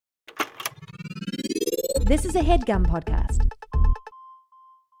This is a HeadGum podcast.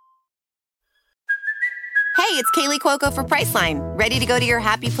 Hey, it's Kaylee Cuoco for Priceline. Ready to go to your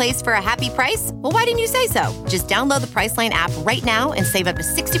happy place for a happy price? Well, why didn't you say so? Just download the Priceline app right now and save up to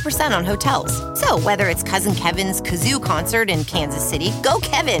 60% on hotels. So whether it's Cousin Kevin's Kazoo Concert in Kansas City, go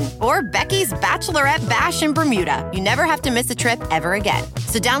Kevin, or Becky's Bachelorette Bash in Bermuda, you never have to miss a trip ever again.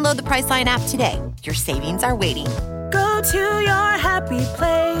 So download the Priceline app today. Your savings are waiting. Go to your happy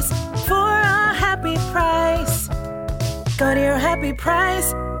place for a happy price. Go to your happy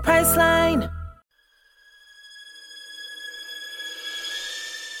price, Priceline.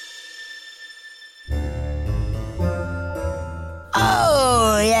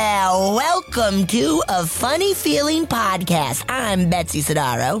 Oh, yeah. Welcome to A Funny Feeling Podcast. I'm Betsy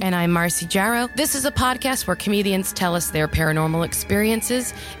Sidaro. And I'm Marcy Jarrow. This is a podcast where comedians tell us their paranormal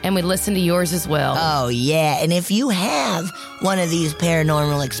experiences, and we listen to yours as well. Oh, yeah. And if you have one of these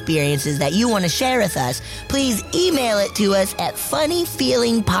paranormal experiences that you want to share with us, please email it to us at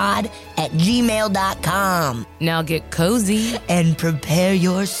funnyfeelingpod@gmail.com. Now get cozy. And prepare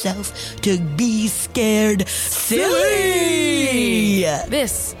yourself to be scared silly.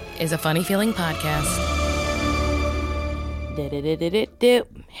 This is a Funny Feeling Podcast.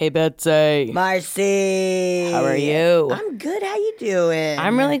 Hey, Betsy. Marcy. How are you? I'm good. How you doing?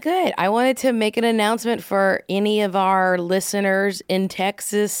 I'm really good. I wanted to make an announcement for any of our listeners in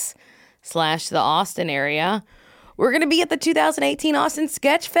Texas / the Austin area. We're going to be at the 2018 Austin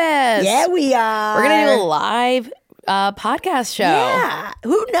Sketch Fest. Yeah, we are. We're going to do a live podcast show. Yeah.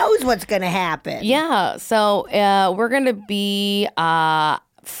 Who knows what's going to happen? Yeah. So we're going to be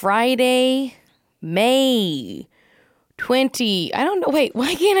Friday, May 20. I don't know. Wait,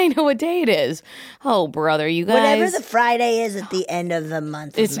 why can't I know what day it is? Oh, brother, you guys. Whatever the Friday is at the end of the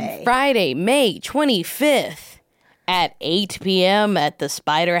month of May. It's Friday, May 25th at 8 p.m. at the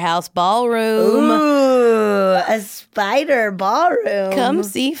Spider House Ballroom. Ooh, a spider ballroom. Come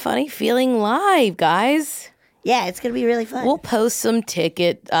see Funny Feeling live, guys. Yeah, it's going to be really fun. We'll post some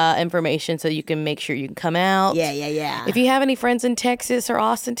ticket information so you can make sure you can come out. Yeah. If you have any friends in Texas or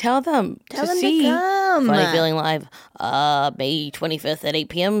Austin, tell them to see come. Funny Feeling live May 25th at 8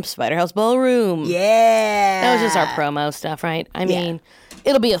 p.m. Spider House Ballroom. Yeah. That was just our promo stuff, right? I mean,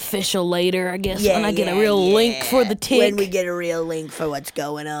 it'll be official later, I guess, when I get a real link for the tick. When we get a real link for what's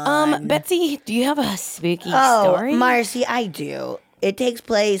going on. Betsy, do you have a spooky story? Oh, Marcy, I do. It takes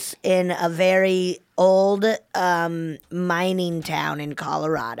place in a very old mining town in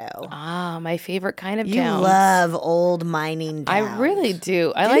Colorado. Ah, my favorite kind of You town. love old mining towns. I really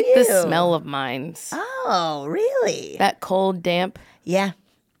do. I Do like the you? smell of mines. Oh, really? That cold, damp. Yeah.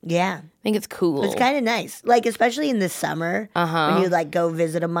 I think it's cool. It's kind of nice. Like, especially in the summer. When you, like, go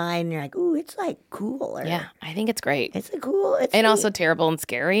visit a mine, and you're like, ooh, it's, like, cooler. Yeah, I think it's great. It's a cool. It's And neat. also terrible and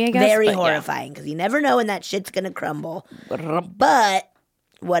scary, I guess. Very but horrifying, because you never know when that shit's going to crumble. But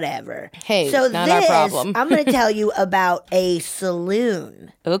whatever. Hey, so not our problem. I'm going to tell you about a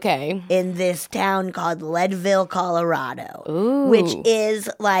saloon Okay. in this town called Leadville, Colorado. Ooh. Which is,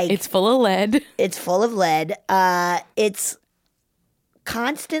 like... It's full of lead. It's full of lead. It's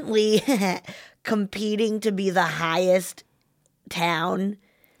constantly competing to be the highest town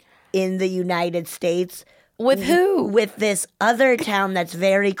in the United States. With who? With this other town that's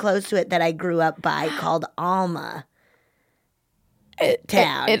very close to it that I grew up by called Alma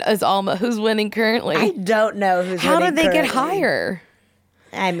town. It is Alma. Who's winning currently? I don't know who's How winning did they get currently. higher?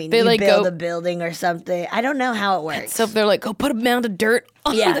 I mean, They, you like, build go- a building or something. I don't know how it works. So they're like, go put a mound of dirt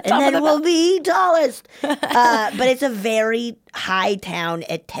on Yeah, the top and of then the we'll be tallest. But it's a very high town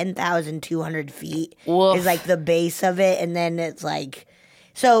at 10,200 feet. Woof. Is like the base of it. And then it's like...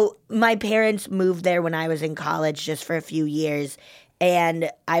 So my parents moved there when I was in college just for a few years.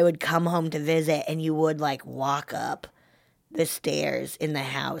 And I would come home to visit and you would like walk up the stairs in the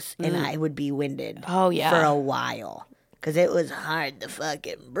house and I would be winded Oh, yeah. for a while. Because it was hard to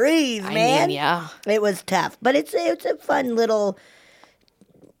fucking breathe, I man. mean, yeah. It was tough. But it's a fun little...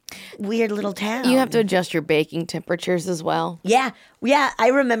 weird little town. You have to adjust your baking temperatures as well. Yeah. I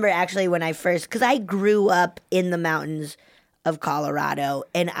remember actually when I first, because I grew up in the mountains of Colorado,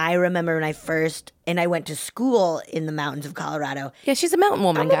 and I remember when I first, and I went to school in the mountains of Colorado. Yeah, she's a mountain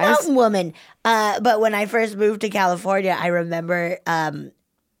woman, I'm guys. a mountain woman. But when I first moved to California, I remember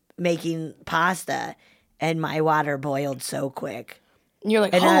making pasta, and my water boiled so quick. And you're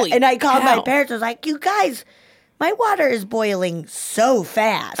like, And holy I called cow. my parents. I was like, you guys, my water is boiling so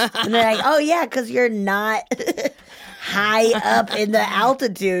fast. And they're like, oh, yeah, because you're not high up in the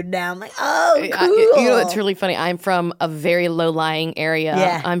altitude now. I'm like, oh, cool. You know, it's really funny. I'm from a very low-lying area.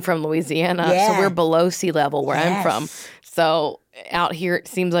 Yeah. I'm from Louisiana, Yeah. so we're below sea level where I'm from. Yes. So out here, it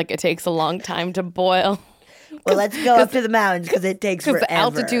seems like it takes a long time to boil. Well, let's go up to the mountains because it takes forever. Because the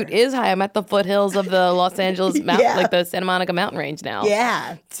altitude is high. I'm at the foothills of the Los Angeles mountain, Yeah. like the Santa Monica mountain range now.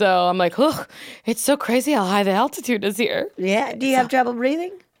 Yeah. So I'm like, oh, it's so crazy how high the altitude is here. Yeah. Do you have trouble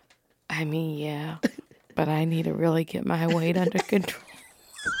breathing? I mean, yeah, but I need to really get my weight under control.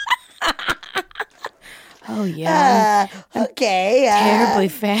 Oh, yeah. Okay. Terribly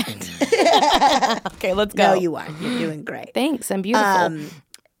fat. Okay, let's go. No, you aren't. You're doing great. Thanks. I'm beautiful.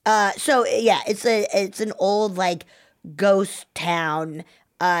 So yeah, it's an old like ghost town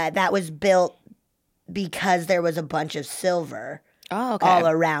that was built because there was a bunch of silver Oh, okay. all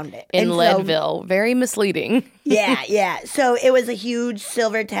around it. In And so- Leadville. Very misleading. yeah. So it was a huge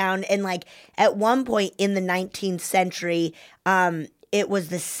silver town, and like at one point in the 19th century, it was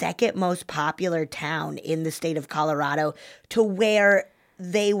the second most popular town in the state of Colorado, to where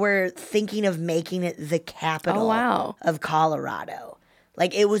they were thinking of making it the capital Oh, wow. of Colorado.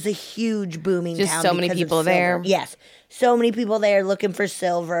 Like it was a huge booming Just town. so many because of people silver. there. Yes, so many people there looking for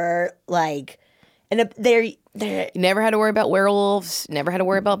silver. Like, and they're You never had to worry about werewolves. Never had to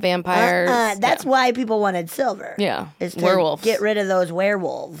worry about vampires. that's why people wanted silver. Yeah, is to werewolves. get rid of those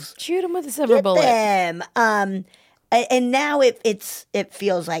werewolves. Shoot them with a silver Get bullet. them. And now it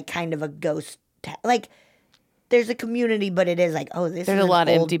feels like kind of a ghost town. Like there's a community, but it is like, oh, this There's is a lot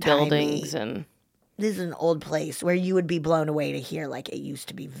of an empty old-timey- buildings and This is an old place where you would be blown away to hear like it used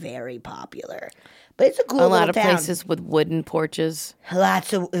to be very popular. But it's a cool a lot little of town. places with wooden porches.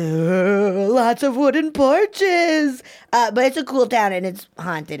 Lots of wooden porches. But it's a cool town and it's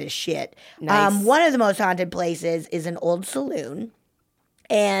haunted as shit. Nice. One of the most haunted places is an old saloon,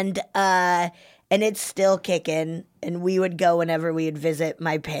 and it's still kicking. And we would go whenever we would visit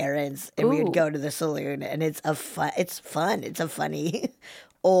my parents, and we Ooh. would go to the saloon, and it's fun. It's a funny,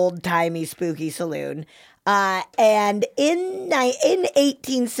 old timey, spooky saloon. And in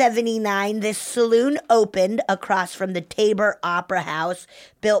 1879, this saloon opened across from the Tabor Opera House,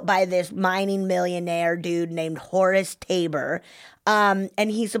 built by this mining millionaire dude named Horace Tabor. And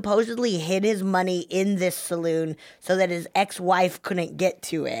he supposedly hid his money in this saloon so that his ex-wife couldn't get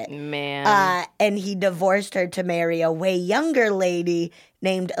to it. Man. And he divorced her to marry a way younger lady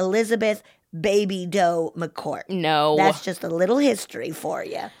named Elizabeth Baby Doe McCourt. No. That's just a little history for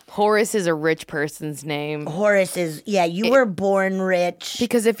you. Horace is a rich person's name. Horace is, you were born rich.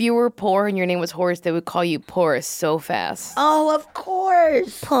 Because if you were poor and your name was Horace, they would call you Porous so fast. Oh, of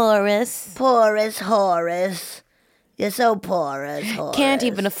course. Porous. Horace. You're so porous, Horace. Can't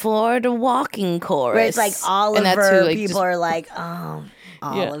even afford a walking chorus. Where it's like And that's Oliver, who, like, people just- are like, oh,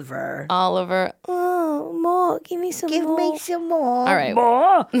 Oliver. Oliver. Oh, more. Give me some Give more. me some more. All right.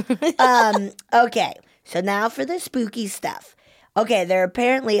 More. Okay, so now for the spooky stuff. Okay, there are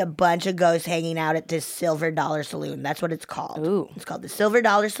apparently a bunch of ghosts hanging out at this Silver Dollar Saloon. That's what it's called. Ooh. It's called the Silver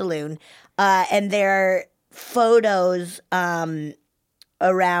Dollar Saloon. And there are photos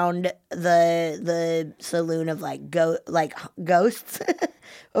around the saloon of like ghosts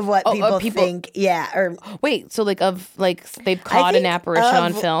of what Oh, people, people- think. Yeah, or Wait, so they've caught an think apparition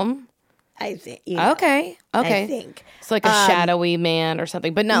on of- film? I think. You know, Okay. I think. It's like a shadowy man or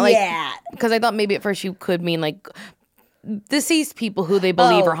something, but not like. Yeah. Because I thought maybe at first you could mean like deceased people who they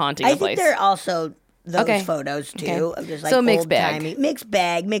believe are haunting I the place. think there are also those Okay. photos too Okay. of just like So mixed bag. old-timey-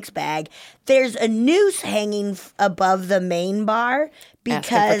 mixed bag. There's a noose hanging above the main bar Asking for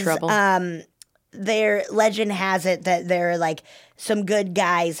because trouble. their legend has it that there are like some good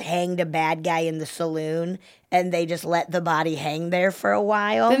guys hanged a bad guy in the saloon, and they just let the body hang there for a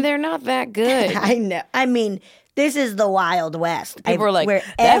while. Then they're not that good. I know. I mean, this is the Wild West. People are like, where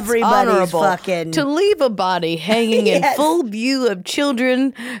that's everybody's honorable. fucking To leave a body hanging in Yes. full view of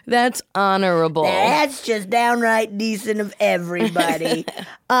children, that's honorable. That's just downright decent of everybody.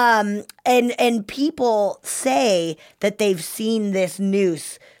 And people say that they've seen this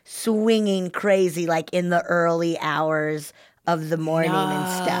noose swinging crazy like in the early hours of the morning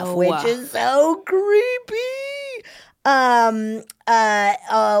and stuff, No. which is so creepy.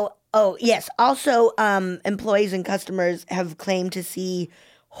 Yes. Also, employees and customers have claimed to see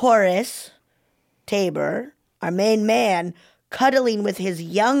Horace Tabor, our main man, cuddling with his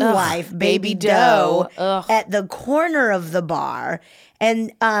young wife, Baby Baby Doe, Doe. Ugh. at the corner of the bar.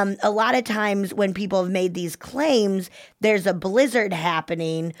 And a lot of times when people have made these claims, there's a blizzard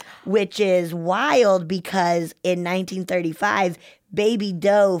happening, which is wild because in 1935, Baby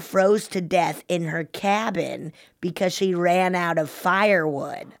Doe froze to death in her cabin because she ran out of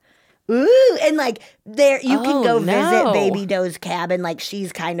firewood. Ooh, and like there you can Oh, go visit no. Baby Doe's cabin. Like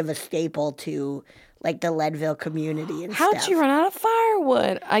she's kind of a staple to like the Leadville community and How'd stuff. she run out of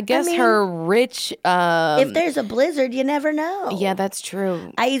firewood? I guess mean, her rich. If there's a blizzard, you never know. Yeah, that's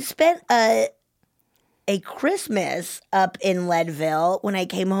true. I spent a a Christmas up in Leadville when I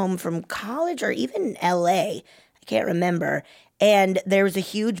came home from college or even LA. I can't remember. And there was a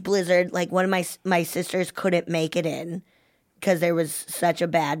huge blizzard. Like one of my sisters couldn't make it in because there was such a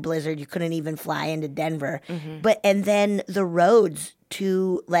bad blizzard. You couldn't even fly into Denver. And then the roads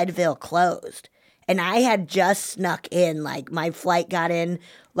to Leadville closed. And I had just snuck in. Like my flight got in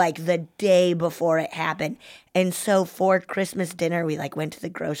like the day before it happened. And so for Christmas dinner, we like went to the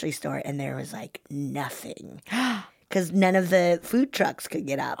grocery store and there was like nothing. Because none of the food trucks could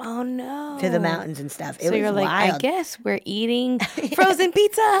get up. Oh, no. To the mountains and stuff. It so was you're like, wild. I guess we're eating frozen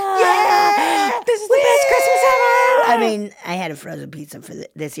pizza. Yeah! This is the best Christmas ever. I mean, I had a frozen pizza for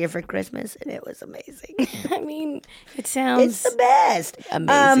this year for Christmas, and it was amazing. I mean, it sounds It's the best.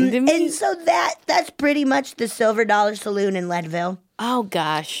 amazing to me. And so that's pretty much the Silver Dollar Saloon in Leadville. Oh,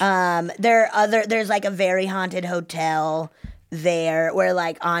 gosh. There's like a very haunted hotel there where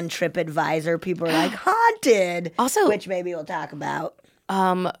like on TripAdvisor people are like haunted. Also- which maybe we'll talk about.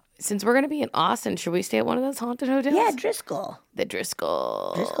 Since we're going to be in Austin, should we stay at one of those haunted hotels? Yeah, Driscoll. The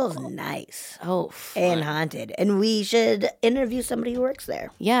Driscoll. Driscoll's nice Oh, fun. and haunted. And we should interview somebody who works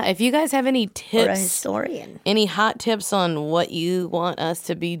there. Yeah, if you guys have any Or a tips, historian. any hot tips on what you want us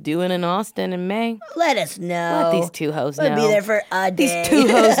to be doing in Austin in May, Let us know. let these two hoes know. We'll be there for a day. These two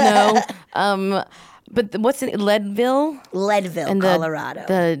hoes know. But what's in Leadville? Leadville, And Colorado.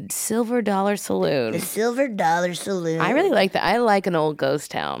 The Silver Dollar Saloon. The Silver Dollar Saloon. I really like that. I like an old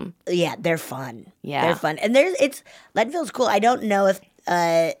ghost town. Yeah, they're fun. Yeah. They're fun. And Leadville's cool. I don't know if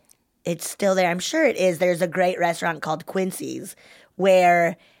it's still there. I'm sure it is. There's a great restaurant called Quincy's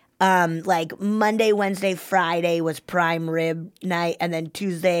where like Monday, Wednesday, Friday was prime rib night, and then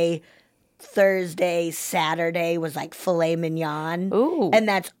Tuesday, Thursday, Saturday was like filet mignon. Ooh. And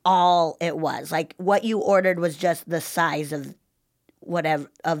that's all it was. Like what you ordered was just the size of whatever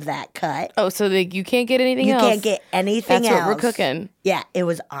of that cut. Oh, so you can't get anything You else? can't get anything That's else. what we're cooking. Yeah, it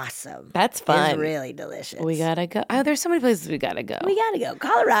was awesome. That's It fun. was really delicious. We gotta go. Oh, there's so many places we gotta go. We gotta go.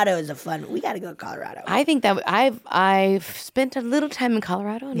 Colorado is we gotta go to Colorado. I think that I've spent a little time in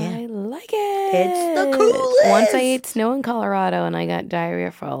Colorado and I like it. It's the coolest. Once I ate snow in Colorado and I got diarrhea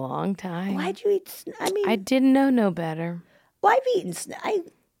for a long time. Why'd you eat I mean, I didn't know no better. why have you eaten snow? I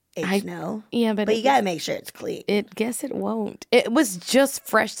ate snow. Yeah, but You gotta make sure it's clean. guess it won't. It was just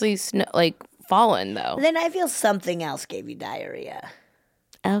freshly fallen though. Then I feel something else gave you diarrhea.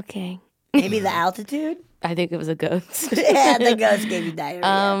 Okay. Maybe the altitude? I think it was a ghost. Yeah, the ghost gave you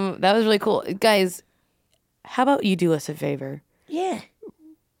diarrhea. That was really cool. Guys, how about you do us a favor? Yeah.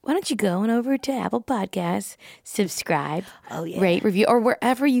 Why don't you go on over to Apple Podcasts, subscribe, Oh, yeah. rate, review, or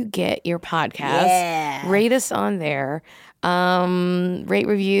wherever you get your podcasts. Yeah. Rate us on there. Rate,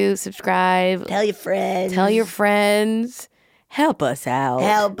 review, subscribe. Tell your friends. Tell your friends. Help us out.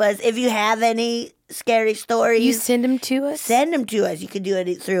 Help us. If you have any scary stories, You send them to us. send them to us. You can do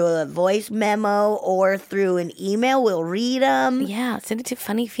it through a voice memo or through an email. We'll read them. Yeah, send it to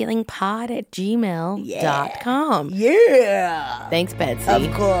funnyfeelingpod@gmail.com. Yeah. Thanks, Betsy.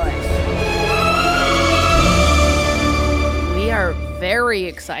 Of course. We are very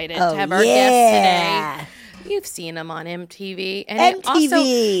excited Oh, to have our yeah. guest today. You've seen him on MTV. And he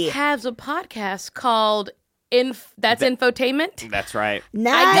MTV. also has a podcast called Infotainment. That's right.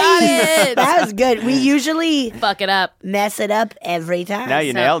 Nice. I got it. That was good. We usually Fuck it up. mess it up every time. Now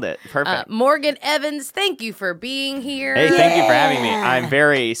you nailed it. Perfect. Morgan Evans, thank you for being here. Hey, thank you for having me. I'm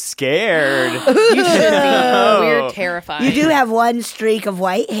very scared. You should be. We're terrified. You do have one streak of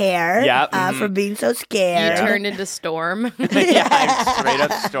white hair. Yep. For being so scared. You turned into Storm. Yeah, I'm straight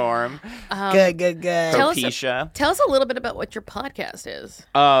up Storm. Good. Tell us- Propecia. Tell us a little bit about what your podcast is.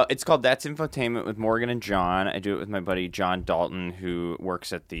 It's called That's Infotainment with Morgan and John. I do it with my buddy John Dalton, who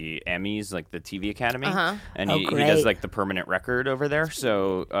works at the Emmys, like the TV Academy, and he great. does like the permanent record over there.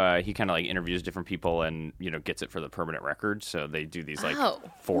 So he kind of like interviews different people and gets it for the permanent record. So they do these like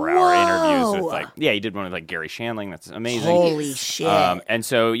 4-hour interviews with he did one with like Gary Shandling. That's amazing. Holy shit. And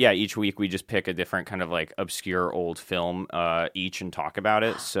so each week we just pick a different kind of like obscure old film each and talk about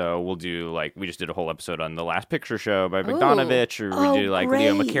it. So we'll do we just did a whole eepisode on The Last Picture Show by Bogdanovich, or we do like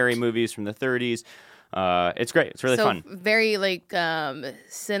Leo great. McCarey movies from the 30s. It's great. It's really fun. Very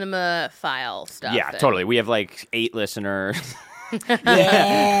cinema file stuff. Yeah, totally. We have 8 listeners.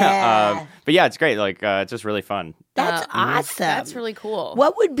 Yeah. But yeah, it's great. It's just really fun. That's awesome. That's really cool.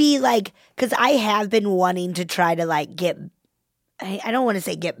 What would be because I have been wanting to try to get I don't want to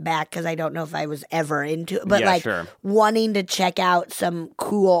say get back because I don't know if I was ever into it, but Yeah, like sure. wanting to check out some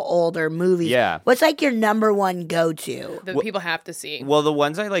cool older movies. Yeah. What's like your number one go-to? that people have to see. Well, the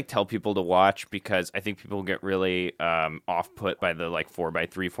ones I like tell people to watch because I think people get really off put by the like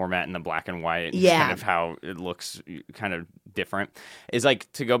 4:3 format and the black and white, and Yeah. kind of how it looks kind of different, is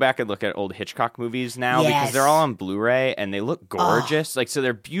like to go back and look at old Hitchcock movies now because Yes. they're all on Blu-ray and they look gorgeous. Like, so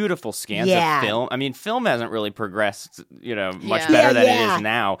they're beautiful scans Yeah. of film. I mean, film hasn't really progressed, much Yeah. better Yeah, than yeah. it is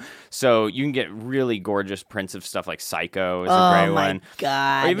now. So you can get really gorgeous prints of stuff like Psycho is a Oh great my one.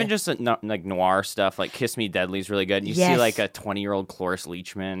 God. Or even just like noir stuff, like Kiss Me Deadly is really good. You see Yes. like a 20-year-old Cloris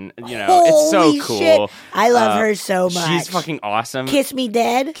Leachman. It's so Holy cool. shit. I love her so much. She's fucking awesome. Kiss Me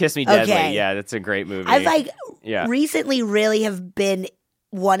Dead? Kiss Me Deadly. Okay. Yeah, that's a great movie. I've like Yeah. recently really have been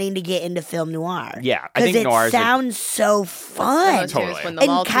wanting to get into film noir. Yeah, I because think noir it is a- sounds so Those fun. tunes Totally. when the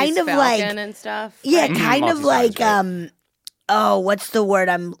And Maltese kind of like- Falcon and stuff. Yeah, right? kind of Maltese like Falcon's oh, what's the word?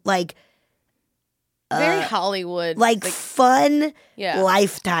 I'm like Very Hollywood. like fun Yeah.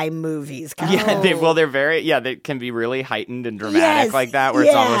 Lifetime movies. Yeah, Oh. they're very, they can be really heightened and dramatic Yes, like that, where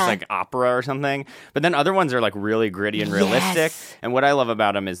it's almost yeah. like opera or something. But then other ones are like really gritty and realistic. Yes. And what I love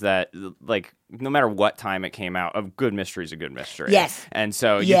about them is that, like, no matter what time it came out, a good mystery is a good mystery. Yes. And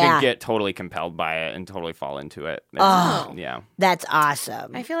so you Yeah. can get totally compelled by it and totally fall into it. Oh. Yeah. That's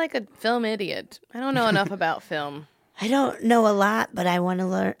awesome. I feel like a film idiot. I don't know enough about film. I don't know a lot, but I want to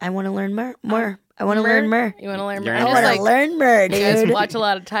learn. I want to learn more. I want to learn more. You want to learn You're more? in I I want just to like learn more, you guys dude. watch a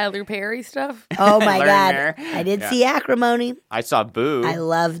lot of Tyler Perry stuff. Oh my Learn god, more. I did Yeah. see Acrimony. I saw Boo. I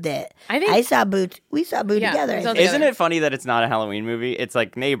loved it. I think- I saw Boo. We saw Boo Yeah, together. we I saw think. together. Isn't it funny that it's not a Halloween movie? It's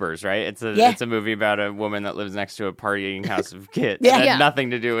like Neighbors, right? It's a Yeah. it's a movie about a woman that lives next to a partying house of kids. Yeah. It had Yeah.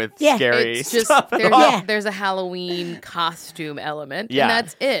 nothing to do with Yeah. scary It's just stuff at there's, all. Yeah. there's a Halloween costume element, Yeah. and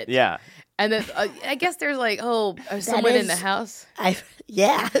that's it. Yeah. And then I guess there's like, someone in the is- house.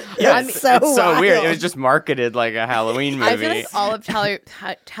 Yeah, Yeah, it's it's so weird. It wild. was just marketed like a Halloween movie. I feel like all of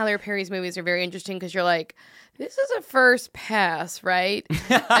Tyler Perry's movies are very interesting because you're like, this is a first pass, right?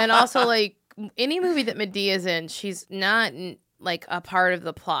 And also like any movie that Medea's in, she's not like a part of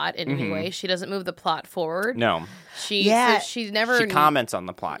the plot in any way. She doesn't move the plot forward. no, Yeah. she's never she comments on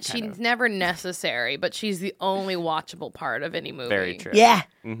the plot. she's Kind of. never necessary, but she's the only watchable part of any movie. Very true. Yeah,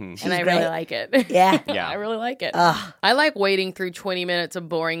 Mhm. And I great. really like it. yeah. Yeah. I really like it. Ugh. I like waiting through 20 minutes of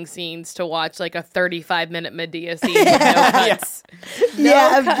boring scenes to watch like a 35-minute Medea scene with no cuts.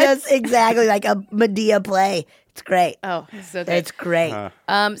 Yeah, I'm cuts. just exactly like a Medea play. It's great. Oh, so good. It's great.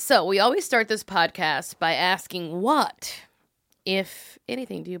 So we always start this podcast by asking what, if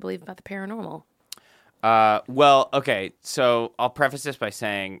anything, do you believe about the paranormal? Well, okay. So I'll preface this by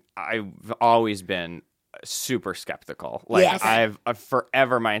saying I've always been super skeptical. Like Yes. I've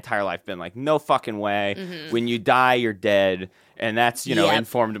forever my entire life been like, no fucking way. Mm-hmm. When you die, you're dead. And that's, Yep.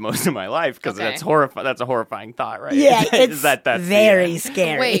 informed most of my life because Okay. that's that's a horrifying thought, right? Yeah, Is it's that's the very end.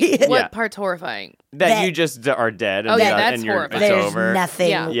 scary. Wait, what Yeah. part's horrifying? that you just are dead. And Oh, yeah, done, that's and you're, horrifying. it's There's over. nothing.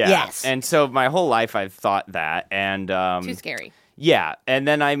 Yeah. Yeah. Yes. And so my whole life I've thought that. And Too scary. yeah, and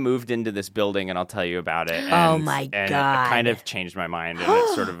then I moved into this building, and I'll tell you about it. And, Oh, my and God. It kind of changed my mind in a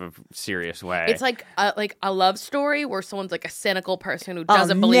sort of a serious way. It's like a love story where someone's like a cynical person who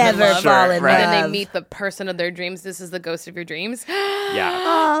doesn't believe in never love. fall in Sure, right. And then they love. meet the person of their dreams. This is the ghost of your dreams. yeah.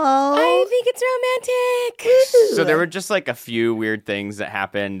 Oh, I think it's romantic. So there were just like a few weird things that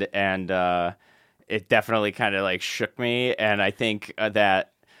happened, and it definitely kind of like shook me. And I think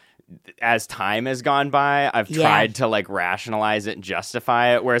that as time has gone by, I've Yeah. tried to like rationalize it and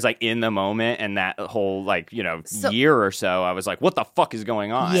justify it. Whereas like in the moment and that whole like, year or so, I was like, what the fuck is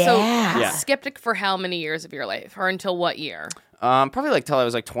going on? Yeah. So, Yeah. skeptic for how many years of your life, or until what year? Probably like till I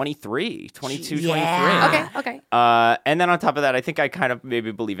was like 23, 22, Yeah. 23. Okay. And then on top of that, I think I kind of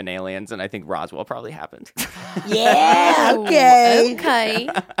maybe believe in aliens, and I think Roswell probably happened. yeah. Ooh, Okay. Okay.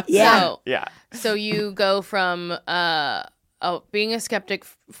 Yeah. Yeah. So you go from being a skeptic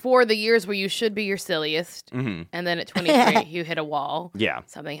for the years where you should be your silliest, and then at 23 you hit a wall. Yeah.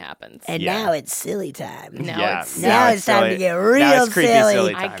 Something happens. And Yeah. now it's silly time. Now Yeah. it's Now it's time silly. to get Now real it's creepy,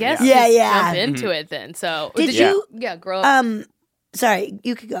 silly. I time, guess Yeah, just yeah. jump into it then. So Did Yeah. you? grow up? Sorry,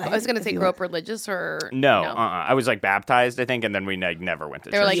 you could go ahead. I was gonna if say you grow want. up religious or No, I was like baptized, I think, and then we like never went to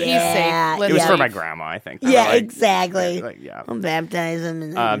They were church. like, again. he's Yeah, safe. It was yeah. for my grandma, I think. They were Yeah, like- exactly. yeah. I'll baptize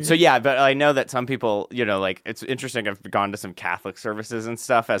him. And So yeah, but I know that some people, like it's interesting. I've gone to some Catholic services and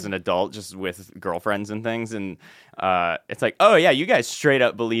stuff as an adult, just with girlfriends and things, and it's like, oh yeah, you guys straight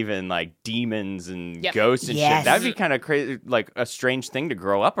up believe in like demons and Yep. ghosts and Yes. shit. That'd be kind of crazy, like a strange thing to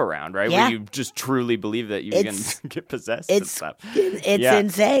grow up around, right? Yeah. Where you just truly believe that you It's- can get possessed and it's stuff. it's Yeah.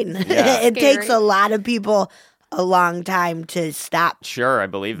 insane. Yeah. It takes Scary. a lot of people a long time to stop Sure, I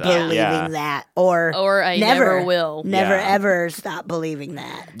believe that. believing yeah. that, or I never will. never Yeah. ever stop believing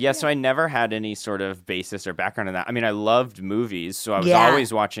that. Yeah, so I never had any sort of basis or background in that. I mean, I loved movies, so I was Yeah.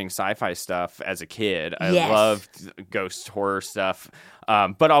 always watching sci-fi stuff as a kid. I Yes. loved ghost horror stuff,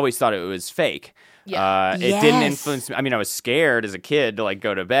 but always thought it was fake. Yeah. It didn't Yes. influence me. I mean, I was scared as a kid to like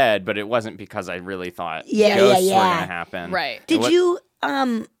go to bed, but it wasn't because I really thought Yeah, ghosts yeah, were yeah. going to happen. Right. Did What- you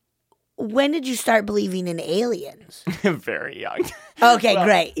when did you start believing in aliens? Very young. Okay,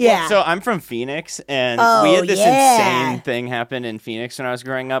 great. Yeah. So I'm from Phoenix, and Oh, we had this yeah. insane thing happen in Phoenix when I was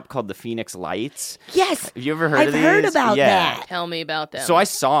growing up called the Phoenix Lights. yes. Have you ever heard I've of these? heard about Yeah. that. Tell me about them. So I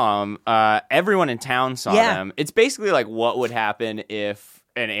saw them. Everyone in town saw Yeah. them. It's basically like what would happen if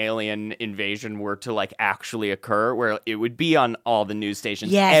an alien invasion were to like actually occur, where it would be on all the news stations.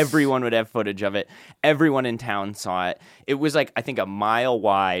 Yes. Everyone would have footage of it. Everyone in town saw it. It was like, I think, a mile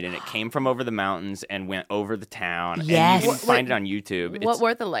wide, and it came from over the mountains and went over the town. Yes. And you can find it on YouTube. what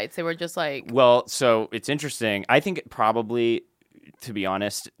were the lights? They were just like, Well, so it's interesting. I think it probably, to be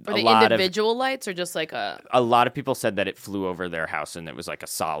honest, were they individual lights or just like a? a lot of people said that it flew over their house and it was like a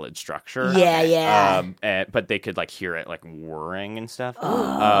solid structure. Yeah, yeah. But they could like hear it like whirring and stuff.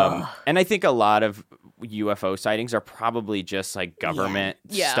 And I think a lot of UFO sightings are probably just like government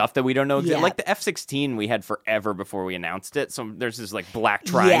Yeah. stuff that we don't know. Yeah. Like the F-16 we had forever before we announced it. So there's this like black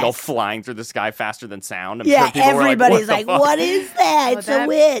triangle Yes. flying through the sky faster than sound. I'm Yeah, sure people were everybody's like, like, what is that? Oh, It's a that-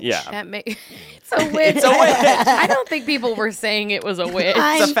 witch. Yeah. That it's a witch. It's a witch. I don't think people were saying it was a witch.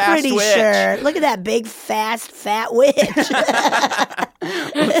 I'm a fast pretty witch. sure. Look at that big, fast, fat witch.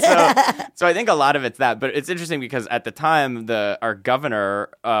 So I think a lot of it's that, but it's interesting because at the time our governor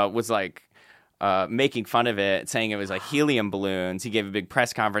was like making fun of it, saying it was like helium balloons. He gave a big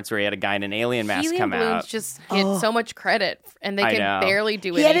press conference where he had a guy in an alien mask Helium come balloons out. just get so much credit, and they I can know. barely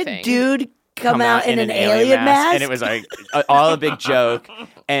do he had anything. a dude come out in an alien mask. and it was like all a big joke.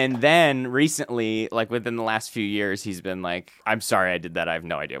 And then recently, like within the last few years, he's been like, "I'm sorry, I did that. I have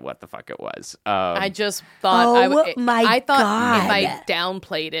no idea what the fuck it was." I just thought Oh, my I thought if God. I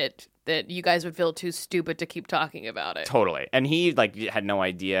downplayed it, that you guys would feel too stupid to keep talking about it. Totally. And he like had no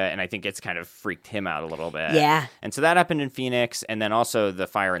idea, and I think it's kind of freaked him out a little bit. Yeah. And so that happened in Phoenix, and then also the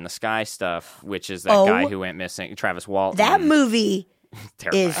Fire in the Sky stuff, which is that Oh. guy who went missing, Travis Walton. That movie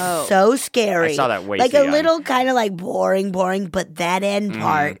Terrifying. is so scary. I saw that way like too a young. little kind of like boring, but that end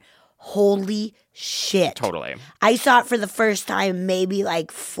part, holy shit. Totally. I saw it for the first time maybe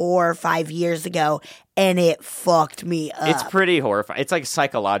like 4 or 5 years ago, and it fucked me up. It's pretty horrifying. It's like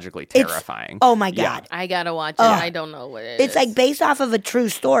psychologically terrifying. Oh my Yeah. God. I gotta watch it. I don't know what it is. It's like based off of a true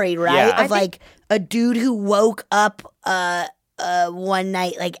story, right? Yeah. Of like a dude who woke up one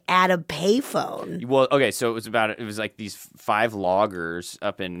night like at a payphone. Well, okay, so it was like these 5 loggers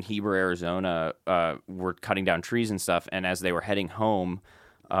up in Heber, Arizona, were cutting down trees and stuff, and as they were heading home,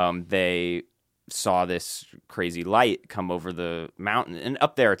 they saw this crazy light come over the mountain, and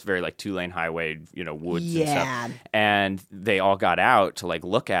up there it's very like 2-lane highway, woods and Yeah. stuff. And they all got out to like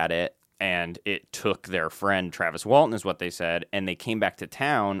look at it, and it took their friend Travis Walton, is what they said, and they came back to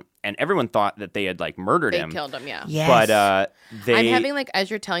town, and everyone thought that they had like murdered they him. killed him. Yeah. Yes. But they I'm having like as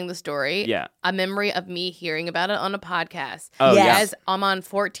you're telling the story, Yeah. a memory of me hearing about it on a podcast. Oh, Yes. yeah. As I'm on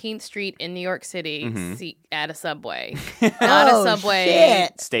 14th Street in New York City, at a Subway, not Oh, a Subway,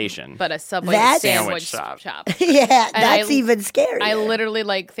 shit. Station. but a Subway That's- sandwich Sandwich shop. Yeah, And that's I- even scarier. I literally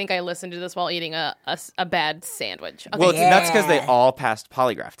think I listened to this while eating a bad sandwich. Okay. Well, that's because they Yeah. all passed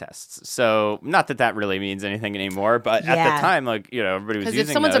polygraph tests. So, not that really means anything anymore, but at Yeah. the time, like, everybody was because using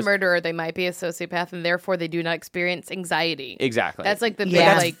if someone's those. a murderer, they might be a sociopath, and therefore they do not experience anxiety. Exactly. That's like the But big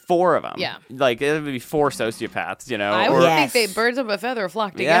that's like. 4 of them. Yeah. Like, it would be 4 sociopaths, I would or- Yes. think birds of a feather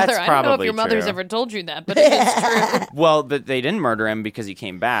flock Yeah, together. that's I don't know if probably your mother's true. ever told you that, but it's true. Well, but they didn't murder him because he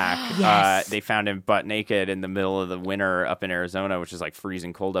came back. Yes. They found him butt naked in the middle of the winter up in Arizona, which is like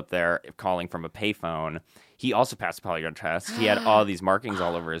freezing cold up there, calling from a payphone. He also passed a polygraph test. He had all these markings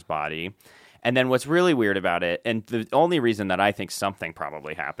all over his body. And then what's really weird about it, and the only reason that I think something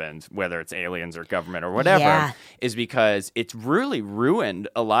probably happened, whether it's aliens or government or whatever, Yeah. is because it's really ruined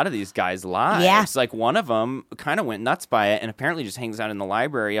a lot of these guys' lives. Yeah. Like one of them kind of went nuts by it and apparently just hangs out in the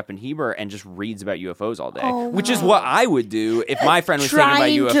library up in Heber and just reads about UFOs all day, which is what I would do if my friend was trying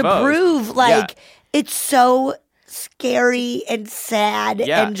thinking about UFOs. to prove like Yeah. it's so scary and sad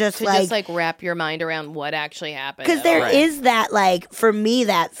Yeah. and just To like just like wrap your mind around what actually happened. because there Right. is that like for me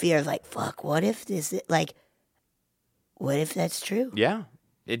that fear of like fuck what if this like what if that's true. Yeah.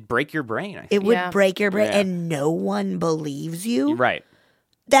 It'd break your brain, I think. It would Yeah. break your brain Yeah. and no one believes you. Right.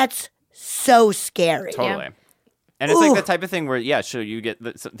 That's so scary. Totally. And it's like the type of thing where, so you get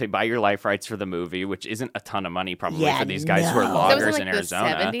they buy your life rights for the movie, which isn't a ton of money probably for these guys who are loggers that was in, in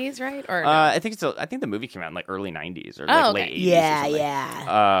Arizona. The 70s, right? Or no? I think the movie came out in like early 90s or like late 80s.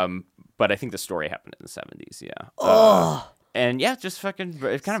 Yeah. But I think the story happened in the 70s. Yeah. And just fucking,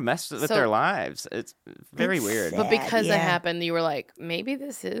 it kind of messed with their lives. It's very weird. But because it happened, you were like, maybe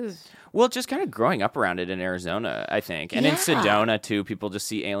this is. Well, just kind of growing up around it in Arizona, I think. And in Sedona, too, people just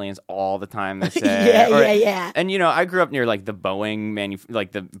see aliens all the time, they say. Yeah. And, I grew up near, like, the Boeing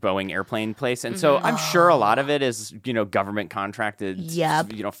the Boeing airplane place. And so I'm sure a lot of it is, government contracted,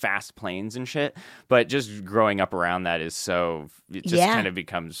 fast planes and shit. But just growing up around that is so, it just kind of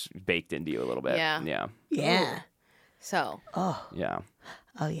becomes baked into you a little bit. Yeah. Yeah. So. Yeah.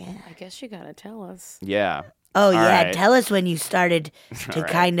 Oh, yeah. I guess you got to tell us. Yeah. Oh, All yeah. right. Tell us when you started to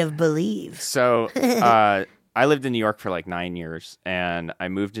kind of believe. So I lived in New York for like 9 years, and I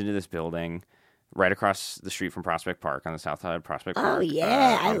moved into this building right across the street from Prospect Park on the south side of Prospect Park. Oh,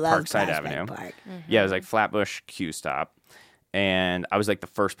 yeah. I on love Parkside Prospect Avenue. Park. Yeah, it was like Flatbush Q Stop. And I was like the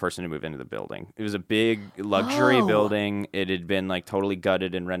first person to move into the building. It was a big luxury building. It had been like totally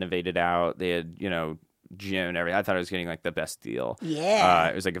gutted and renovated out. They had, gym and everything. I thought I was getting like the best deal. Yeah.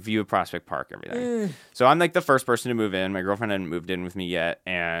 It was like a view of Prospect Park, everything. So I'm like the first person to move in. My girlfriend hadn't moved in with me yet,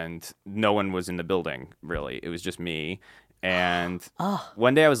 and no one was in the building, really. It was just me. And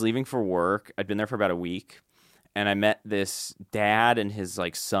one day I was leaving for work. I'd been there for about a week. And I met this dad and his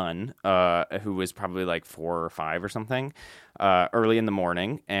like son, who was probably like 4 or 5 or something, early in the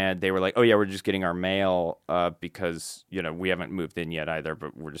morning. And they were like, "Oh yeah, we're just getting our mail because we haven't moved in yet either,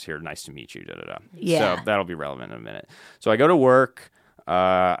 but we're just here. Nice to meet you." Da da da. Yeah. So that'll be relevant in a minute. So I go to work.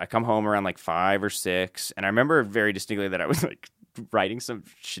 I come home around like 5 or 6, and I remember very distinctly that I was like writing some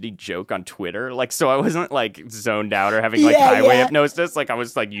shitty joke on Twitter, like, so I wasn't like zoned out or having like highway hypnosis, like I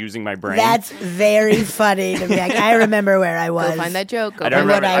was like using my brain. That's very funny to me. Like, I remember where I was. Go find that joke. I don't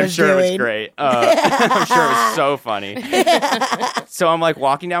remember. I'm sure it was great. I'm sure it was so funny. So I'm like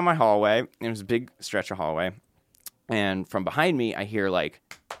walking down my hallway. It was a big stretch of hallway, and from behind me I hear like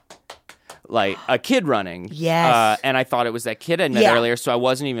a kid running. Yes. And I thought it was that kid I met earlier, so I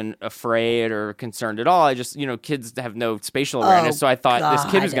wasn't even afraid or concerned at all. I just, kids have no spatial awareness, so I thought this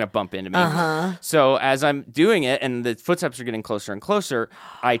kid was going to bump into me. So as I'm doing it and the footsteps are getting closer and closer,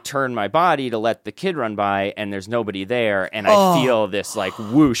 I turn my body to let the kid run by, and there's nobody there, and I feel this like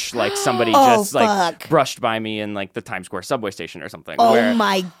whoosh, like somebody just like brushed by me in like the Times Square subway station or something. Oh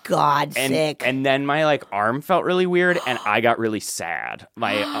my God, sick. And then my like arm felt really weird, and I got really sad.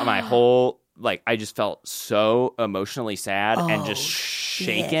 My whole I just felt so emotionally sad and just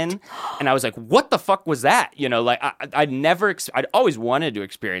shaken. And I was like, what the fuck was that? I'd always wanted to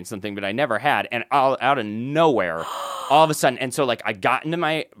experience something, but I never had. And out of nowhere, all of a sudden. And so I got into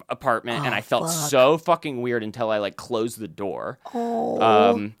my apartment and I felt so fucking weird until I closed the door.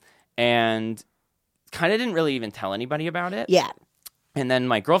 And kind of didn't really even tell anybody about it. Yeah. And then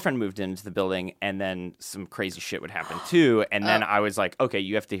my girlfriend moved into the building, and then some crazy shit would happen too. And then I was like, okay,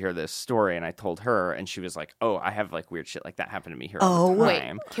 you have to hear this story. And I told her, and she was like, oh, I have weird shit like that happen to me here all the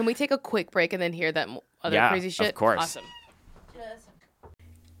time. Wait, can we take a quick break and then hear that other crazy shit? Of course. Awesome.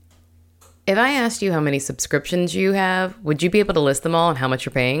 If I asked you how many subscriptions you have, would you be able to list them all and how much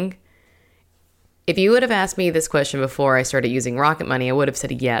you're paying? If you would have asked me this question before I started using Rocket Money, I would have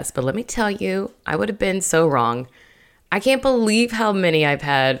said yes. But let me tell you, I would have been so wrong. I can't believe how many I've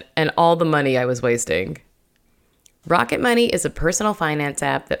had and all the money I was wasting. Rocket Money is a personal finance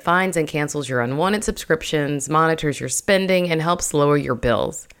app that finds and cancels your unwanted subscriptions, monitors your spending, and helps lower your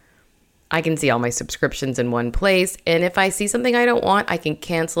bills. I can see all my subscriptions in one place, and if I see something I don't want, I can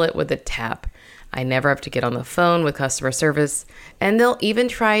cancel it with a tap. I never have to get on the phone with customer service, and they'll even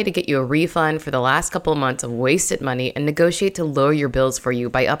try to get you a refund for the last couple of months of wasted money and negotiate to lower your bills for you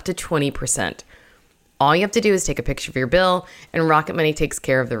by up to 20%. All you have to do is take a picture of your bill, and Rocket Money takes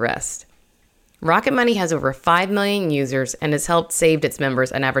care of the rest. Rocket Money has over 5 million users and has helped save its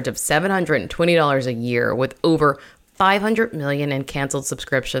members an average of $720 a year with over 500 million in canceled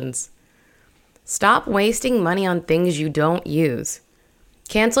subscriptions. Stop wasting money on things you don't use.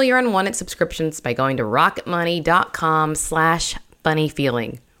 Cancel your unwanted subscriptions by going to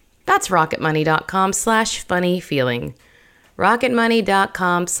rocketmoney.com/funnyfeeling. That's rocketmoney.com/funnyfeeling.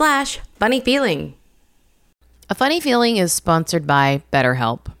 rocketmoney.com/funnyfeeling. A Funny Feeling is sponsored by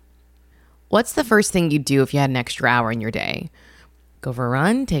BetterHelp. What's the first thing you'd do if you had an extra hour in your day? Go for a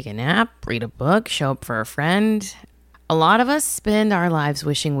run, take a nap, read a book, show up for a friend. A lot of us spend our lives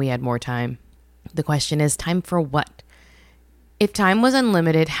wishing we had more time. The question is, time for what? If time was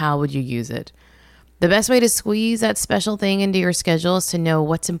unlimited, how would you use it? The best way to squeeze that special thing into your schedule is to know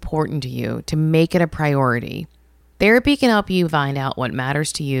what's important to you, to make it a priority. Therapy can help you find out what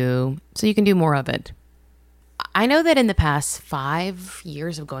matters to you so you can do more of it. I know that in the past 5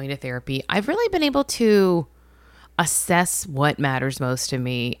 years of going to therapy, I've really been able to assess what matters most to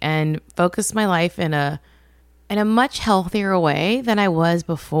me and focus my life in a much healthier way than I was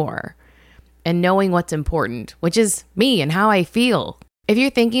before. And knowing what's important, which is me and how I feel. If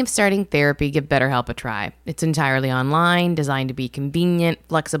you're thinking of starting therapy, give BetterHelp a try. It's entirely online, designed to be convenient,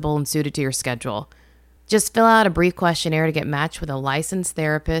 flexible, and suited to your schedule. Just fill out a brief questionnaire to get matched with a licensed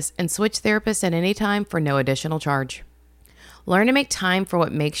therapist and switch therapists at any time for no additional charge. Learn to make time for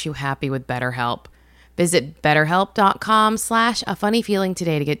what makes you happy with BetterHelp. Visit betterhelp.com/afunnyfeeling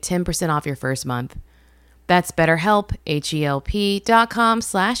today to get 10% off your first month. That's BetterHelp,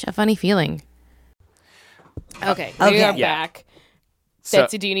 HELP.com/afunnyfeeling. Okay, we are back. So-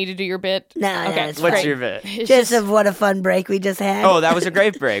 Betsy, do you need to do your bit? No, okay, it's What's great. your bit? It's Just of what a fun break we just had. Oh, that was a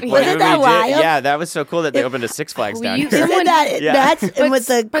great break. What Wasn't did that we do? wild? Yeah, that was so cool that they opened a Six Flags down you- here. Isn't that Yeah. nuts? And with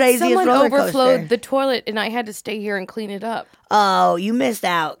the craziest someone roller overflowed coaster. the toilet, and I had to stay here and clean it up. Oh, you missed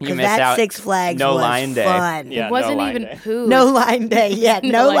out You because missed that out. Six Flags No was line day. fun. Yeah. It wasn't no line even day. poo. No line day. Yeah,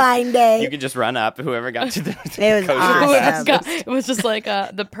 no like- line day. You could just run up. Whoever got to the It was coaster awesome. fastest. It was just like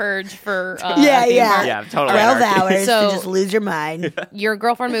the purge for Yeah, theme yeah. park. Yeah, totally. 12 anarchy. hours So- to just lose your mind. Your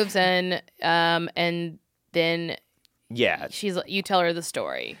girlfriend moves in, and then Yeah. you tell her the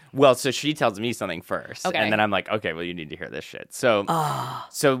story. Well, so she tells me something first, Okay. and then I'm like, okay, well, you need to hear this shit. So,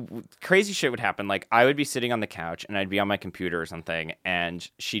 so crazy shit would happen. Like, I would be sitting on the couch, and I'd be on my computer or something, and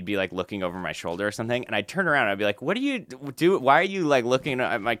she'd be like looking over my shoulder or something, and I'd turn around, and I'd be like, "What do you do? Why are you like looking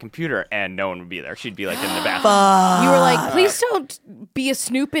at my computer?" And no one would be there. She'd be like in the bathroom. You were like, please don't be a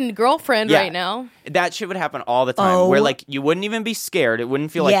snooping girlfriend Yeah. right now. That shit would happen all the time. Oh. Where like you wouldn't even be scared. It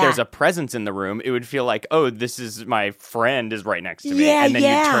wouldn't feel like Yeah. there's a presence in the room. It would feel like, oh, this is my friend is right next to me, Yeah, and then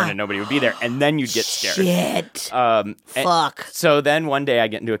yeah. you'd turn and nobody would be there, and then you'd get scared. Shit. And- Fuck. So then one day I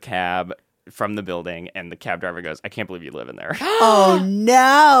get into a cab from the building, and the cab driver goes, "I can't believe you live in there." Oh,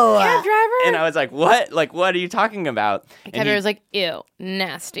 no. Cab driver? And I was like, "What? Like, what are you talking about?" And Cab he- driver was like, ew,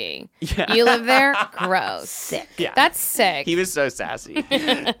 nasty. Yeah. You live there? Gross. Sick. yeah, That's sick. he was so sassy.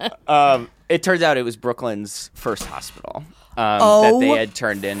 It turns out it was Brooklyn's first hospital that they had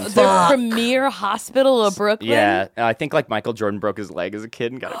turned into. the premier hospital of Brooklyn? Yeah, I think like Michael Jordan broke his leg as a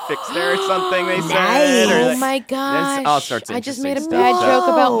kid and got it fixed there or something. They said. Nice. Or Oh like- my there's gosh. all sorts of I just made a interesting bad stuff.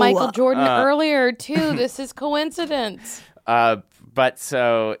 joke about Whoa. Michael Jordan earlier, too. This is coincidence. But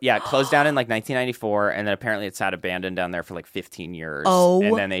so yeah, it closed down in like 1994, and then apparently it sat abandoned down there for like 15 years. Oh.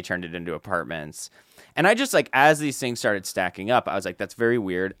 And then they turned it into apartments. And I just like as these things started stacking up, I was like, that's very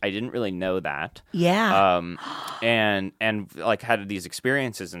weird. I didn't really know that. Yeah. And like had these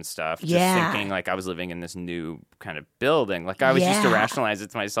experiences and stuff. Just Yeah. thinking like I was living in this new kind of building. Like I was used to Yeah. rationalize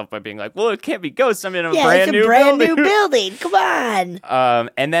it to myself by being like, well, it can't be ghosts. I'm in a yeah, brand it's a new brand building. new building. Come on.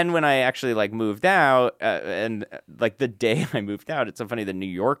 And then when I actually like moved out, and like the day I moved out, it's so funny. The New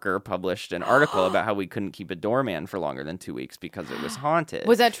Yorker published an article about how we couldn't keep a doorman for longer than 2 weeks because it was haunted.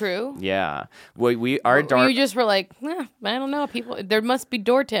 Was that true? Yeah, our door. You just were like, I don't know. People, there must be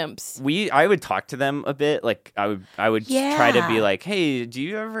door temps. I would talk to them a bit. Like I would try to be Yeah. like, hey, do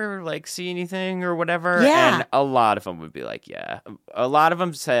you ever like see anything or whatever? Yeah. And a lot of them would be like, yeah. A lot of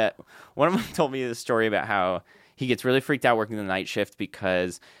them said. One of them told me the story about how he gets really freaked out working the night shift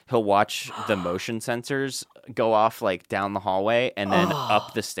because he'll watch the motion sensors go off like down the hallway and then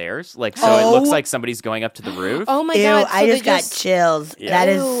up the stairs. Like so it looks Oh. like somebody's going up to the roof. Oh my Ew, God. I so just they got chills. Yeah. That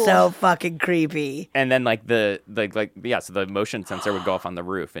is Ew. so fucking creepy. And then like so the motion sensor would go off on the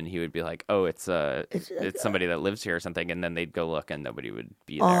roof and he would be like, oh, it's somebody that lives here or something, and then they'd go look and nobody would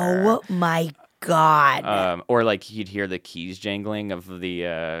be there. Oh my God. Or like he'd hear the keys jangling of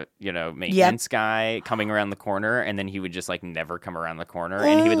the maintenance guy coming around the corner, and then he would just like never come around the corner,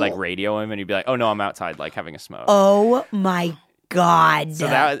 and he would like radio him, and he'd be like, "Oh no, I'm outside, like having a smoke." Oh my God.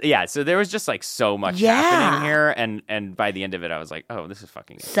 So so there was just like so much happening here, and by the end of it, I was like, "Oh, this is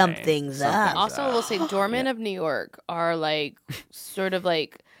fucking insane. Something's up. Also, I will say, doormen of New York are like sort of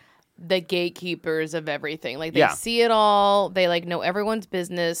like the gatekeepers of everything. Like they see it all. They like know everyone's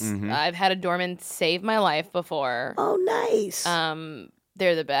business. I've had a doorman save my life before. Oh, nice.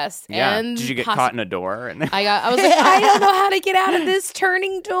 They're the best. Yeah. And Did you get caught in a door? And I was like, I don't know how to get out of this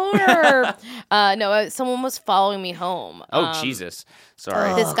turning door. No, someone was following me home. oh Jesus,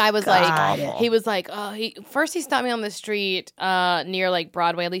 sorry. This guy was God. like, he was like, first he stopped me on the street near like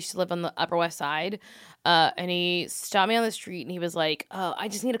Broadway. At least to live on the Upper West Side. And he stopped me on the street and he was like, I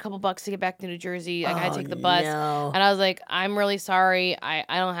just need a couple bucks to get back to New Jersey. I gotta take the bus. no. And I was like, I'm really sorry. I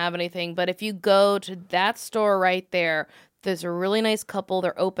don't have anything. But if you go to that store right there, there's a really nice couple.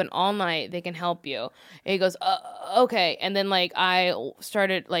 They're open all night. They can help you. And he goes, okay. And then like I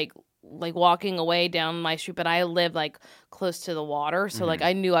started like walking away down my street, but I live like close to the water, so like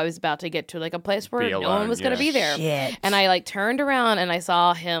I knew I was about to get to like a place where no one was gonna be there. Shit. And I like turned around and I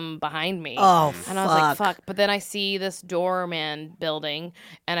saw him behind me. Oh, and I was like, fuck. But then I see this doorman building,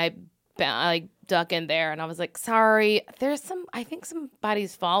 and I like duck in there, and I was like, sorry, I think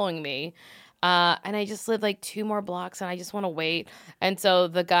somebody's following me. And I just live like 2 more blocks and I just want to wait. And so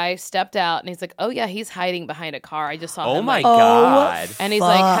the guy stepped out and he's like, oh yeah, he's hiding behind a car. I just saw him. Oh my like, God. And he's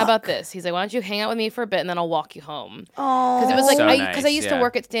like, how about this? He's like, why don't you hang out with me for a bit and then I'll walk you home. Oh, because it was like, So because I nice, used to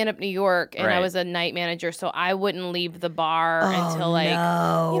work at Stand Up New York and I Right. was a night manager. So I wouldn't leave the bar until like,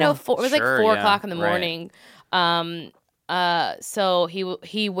 no. you know, it was like Sure, 4 yeah, o'clock in the right. morning. So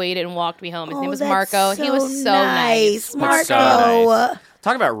he waited and walked me home. His name was that's Marco. He was so nice. Marco. So nice.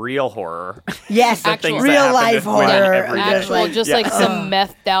 Talk about real horror. Yes, Actual- Things that real happen life to women horror. every day. Actual, just like some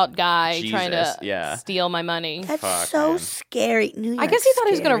methed out guy trying Jesus, to yeah. steal my money. That's Fuck, so man. scary. New I guess he York's thought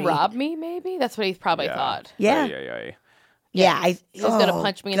he was going to scary. rob me, maybe. That's what he probably thought. Yeah. Yeah. Yeah, He was gonna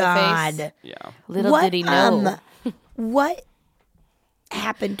punch me in the face. God. Yeah. Little did he know. What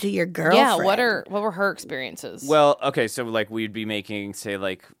happened to your girlfriend? Yeah, what were her experiences? Well, okay, so like we'd be making, say,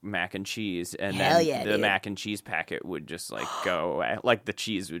 like mac and cheese, and Hell then yeah, the dude. mac and cheese packet would just like go away. Like the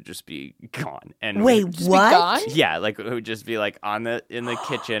cheese would just be gone. And Wait, Just be what? gone? Yeah, like it would just be like in the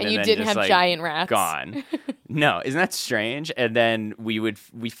kitchen, And you then didn't just, have like, giant rats? gone. No, isn't that strange? And then we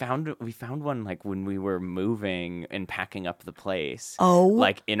found one like when we were moving and packing up the place. Oh.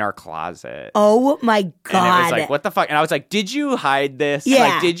 like in our closet. Oh my God. And it was like, what the fuck? And I was like, did you hide this? Yeah.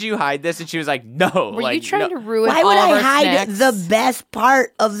 Like, did you hide this? And she was like, no. Were like, you trying no. to ruin Why all would of I our hide snacks? the best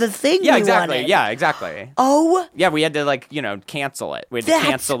part of the thing Yeah, you exactly. wanted? Yeah, exactly. Oh, Yeah, we had to like, cancel it. We had to That's-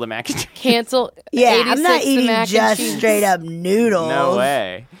 cancel the mac and cheese. Cancel. yeah. I'm not 86 the eating mac and just cheese. straight up noodles. No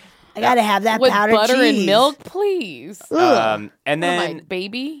way. I gotta have that With powdered butter cheese. and milk, please. Ugh. And What am I, then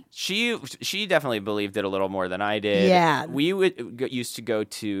baby? she definitely believed it a little more than I did. Yeah. We used to go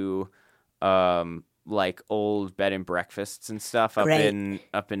to like old bed and breakfasts and stuff up Right. in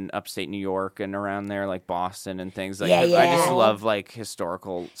upstate New York and around there, like Boston and things like Yeah, that. I just yeah. love like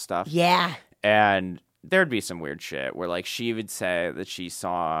historical stuff. Yeah. And there'd be some weird shit where like she would say that she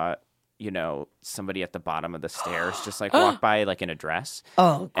saw, somebody at the bottom of the stairs just like walk by like in a dress.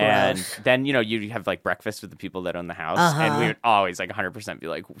 Oh, gross. And then, you'd have like breakfast with the people that own the house. And we would always like 100% be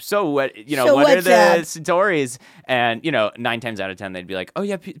like, so what, So what are what's the up? stories? And, 9 times out of 10, they'd be like, oh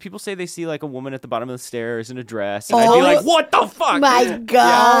yeah, people say they see like a woman at the bottom of the stairs in a dress. And I'd be Oh, like, what the fuck? My Yeah.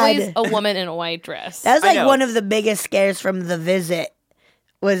 God. Always a woman in a white dress. That was I like know. one of the biggest scares from The Visit.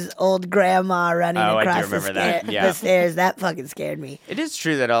 Was old grandma running Oh, I do across remember that. the Yeah. stairs. That fucking scared me. It is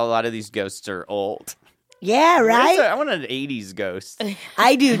true that a lot of these ghosts are old. Yeah, right? I want an 80s ghost.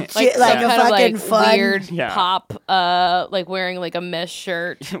 I do. like Like, some like a kind of fucking like fun. weird Yeah. pop, like wearing like a mesh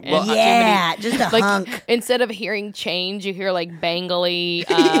shirt. and Well, too Yeah, many- just a like hunk. instead of hearing change, you hear like bangly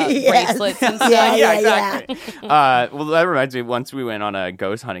Yes. bracelets and stuff. Yeah, yeah, exactly. Well, that reminds me. Once we went on a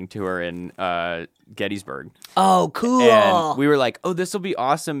ghost hunting tour in Gettysburg, Oh, cool. and we were like, "Oh, this will be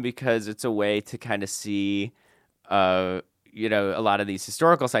awesome because it's a way to kind of see, a lot of these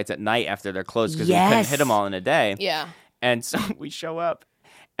historical sites at night after they're closed because we couldn't Yes. hit them all in a day." Yeah. And so we show up,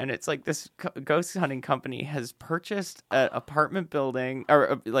 and it's like this ghost hunting company has purchased an apartment building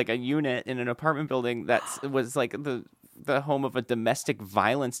or like a unit in an apartment building that was like the home of a domestic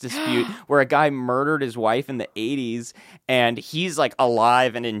violence dispute where a guy murdered his wife in the 80s and he's like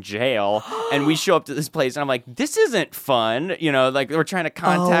alive and in jail. And we show up to this place and I'm like, this isn't fun. Like we're trying to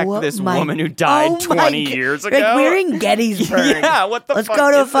contact this woman who died 20 years ago. Like we're in Gettysburg. Yeah, what the Let's fuck go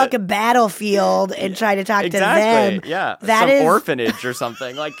to a is it? fucking battlefield and try to talk Exactly. to them. Yeah. That Some is- orphanage or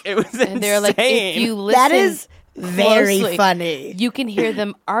something. Like it was insane. And they're like, if you listen, That is very closely, funny. you can hear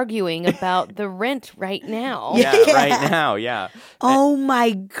them arguing about the rent right now. Yeah, Yeah. right now, yeah. Oh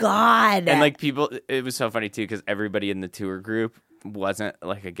my God. And like people, it was so funny too because everybody in the tour group wasn't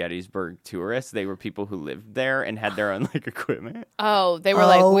like a Gettysburg tourist. They were people who lived there and had their own like equipment. Oh, they were Oh.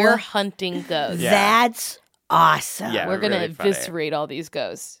 like, we're hunting ghosts. Yeah. That's awesome. Yeah. We're going to really funny. eviscerate all these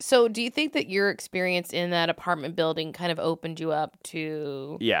ghosts. So, do you think that your experience in that apartment building kind of opened you up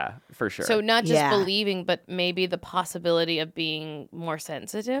to Yeah, for sure. So not just Yeah. believing, but maybe the possibility of being more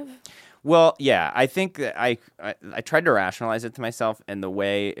sensitive? Well, yeah, I think that I tried to rationalize it to myself, and the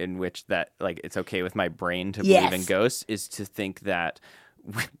way in which that like it's okay with my brain to believe in Yes. ghosts is to think that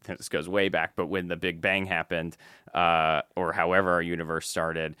this goes way back, but when the Big Bang happened, or however our universe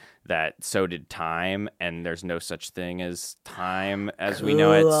started, that so did time, and there's no such thing as time as we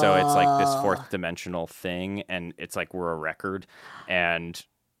know it. So it's like this fourth dimensional thing, and it's like we're a record, and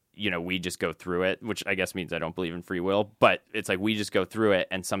we just go through it, which I guess means I don't believe in free will, but it's like we just go through it,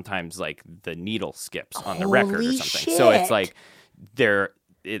 and sometimes like the needle skips on the record or something. Shit. So it's like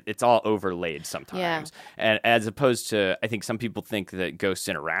it's all overlaid sometimes. And as opposed to, I think some people think that ghosts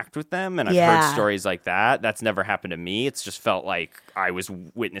interact with them, and I've heard stories like that. That's never happened to me. It's just felt like I was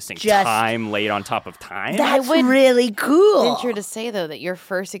witnessing time laid on top of time. That's really cool. Venture to say, though, that your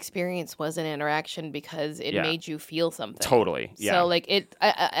first experience was an interaction because it made you feel something. Totally. Yeah. So like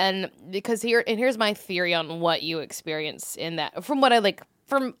and because here's my theory on what you experience in that. From what I like,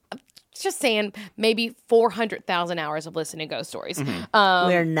 from just saying, maybe 400,000 hours of listening to ghost stories.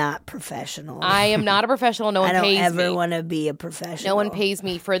 We're not professionals. I am not a professional. No one pays me. I don't ever want to be a professional. No one pays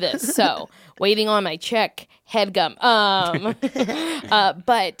me for this. So, waiting on my check, headgum.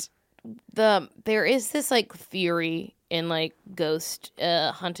 But there is this like theory in like ghost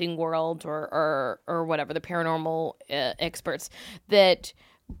hunting world or whatever, the paranormal experts, that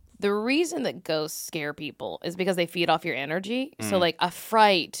the reason that ghosts scare people is because they feed off your energy. So like a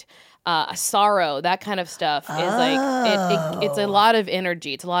fright, a sorrow, that kind of stuff is like it's a lot of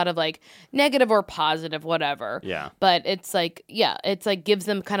energy. It's a lot of like negative or positive, whatever. Yeah. But it's like it's like gives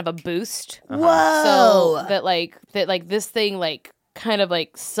them kind of a boost. Whoa. So that this thing like kind of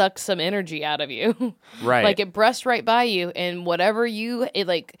like sucks some energy out of you. Right. Like it brushed right by you, and whatever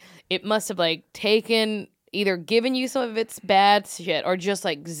it must have like taken, either given you some of its bad shit or just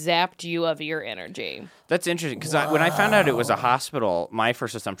like zapped you of your energy. That's interesting, because when I found out it was a hospital, my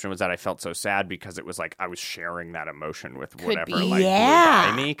first assumption was that I felt so sad because it was like I was sharing that emotion with whatever be. like blew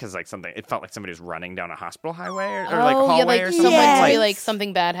by me, because like it felt like somebody was running down a hospital highway or like hallway or something. Someone like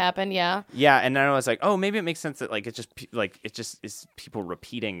something bad happened. Yeah. Yeah, and then I was like, oh, maybe it makes sense that like it just is people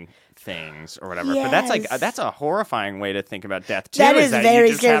repeating things or whatever. Yes. But that's a horrifying way to think about death too. That is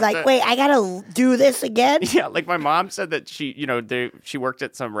very scary. Like, wait, I gotta do this again? Yeah, like my mom said that she worked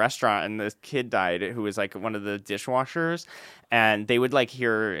at some restaurant and this kid died who was like one of the dishwashers, and they would like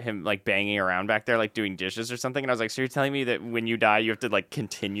hear him like banging around back there like doing dishes or something, and I was like, so you're telling me that when you die you have to like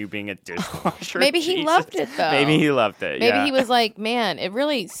continue being a dishwasher? Maybe he loved it though. Maybe he loved it. Maybe he was like, man, it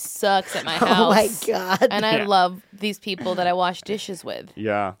really sucks at my house. Oh my God. And I love these people that I wash dishes with.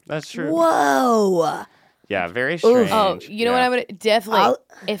 Yeah, that's true. Whoa. Yeah, very strange. Oh, you know what I would definitely,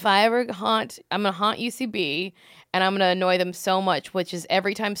 if I ever I'm going to haunt UCB, and I'm going to annoy them so much, which is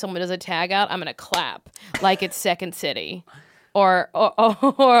every time someone does a tag out, I'm going to clap like it's Second City. Or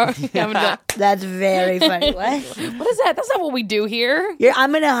That's very funny. What? What is that? That's not what we do here.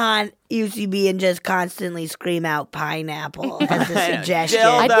 I'm going to haunt UCB and just constantly scream out pineapple as a suggestion.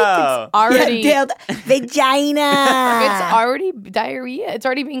 I think it's already vagina. It's already diarrhea. It's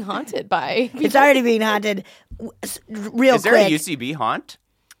already being haunted by people. It's already being haunted. Real Is quick. there a UCB haunt?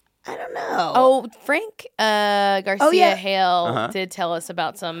 I don't know. Oh, Frank Garcia Hale Uh-huh. did tell us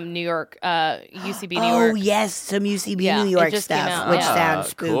about some New York, UCB New Oh, York. yes, some UCB Yeah, New it York just came stuff, out, which yeah. sounds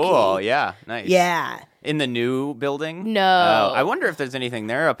spooky. Cool. Yeah. Nice. Yeah. In the new building? No. I wonder if there's anything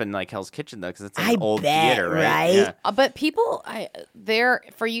there up in like Hell's Kitchen though, because it's like an old bet, theater, right? right? Yeah. But people,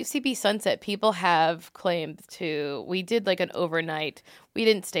 for UCB Sunset, people have claimed to. We did like an overnight. We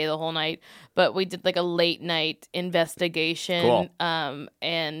didn't stay the whole night, but we did like a late night investigation. Cool.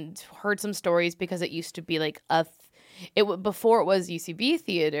 And heard some stories because it used to be like before it was UCB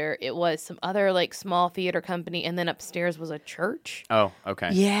Theater, it was some other like small theater company, and then upstairs was a church. Oh, okay.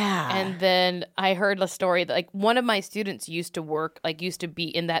 Yeah. And then I heard a story that like one of my students used to be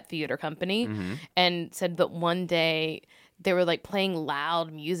in that theater company, and said that one day they were like playing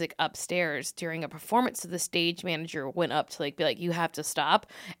loud music upstairs during a performance. So the stage manager went up to like be like, you have to stop.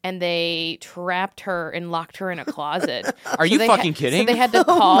 And they trapped her and locked her in a closet. Are you fucking kidding? So they had to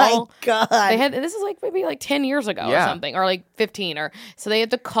call. Oh my God. This is like maybe like 10 years ago or Yeah. something, or like 15 so they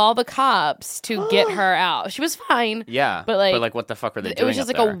had to call the cops to get her out. She was fine. Yeah. But like what the fuck were they it doing was just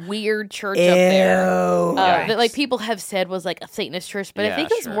up like there? a weird church up there. Yikes. That like people have said was like a Satanist church, but I Yeah,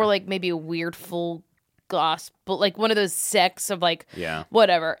 think it was sure. more like maybe a weird full gospel, like one of those sects of like Yeah.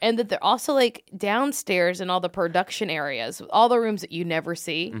 whatever. And that they're also like downstairs in all the production areas, all the rooms that you never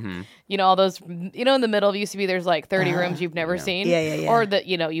see. Mm-hmm. You know, all those, in the middle of UCB, there's like 30 rooms you've never seen. Yeah. Or that,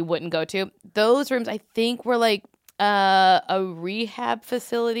 you wouldn't go to. Those rooms, I think, were like a rehab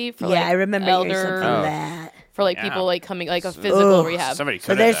facility for like I remember hearing elder something like that. for like people like coming like a physical rehab. Somebody So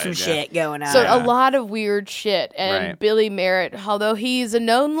could there's have some died, shit going on. So a lot of weird shit. And Right. Billy Merritt, although he's a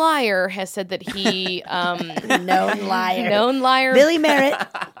known liar, has said that he known liar. known liar Billy Merritt,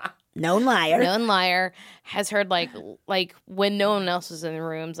 known liar. known liar has heard like when no one else was in the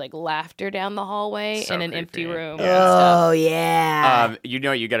rooms, like laughter down the hallway So in an creepy. empty room. Yeah. and stuff. Oh yeah. You know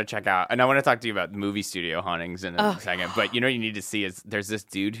what you got to check out, and I want to talk to you about movie studio hauntings in a second. But you know what you need to see is there's this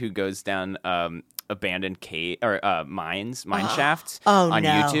dude who goes down abandoned cave or mine shafts on no.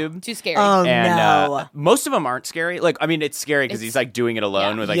 YouTube. Too scary. Oh And no. most of them aren't scary. Like, I mean, it's scary because he's like doing it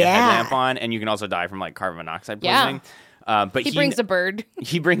alone with like a Yeah. headlamp on, and you can also die from like carbon monoxide Yeah. poisoning. But he brings a bird.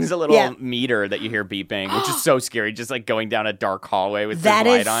 he brings a little Yeah. meter that you hear beeping, which is so scary. Just like going down a dark hallway with That the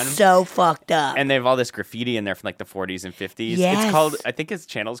light is on. so fucked up. And they have all this graffiti in there from like the 40s and 50s. Yes. It's called, I think his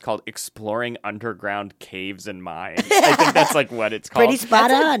channel is called Exploring Underground Caves and Mines. I think that's like what it's called. Pretty spot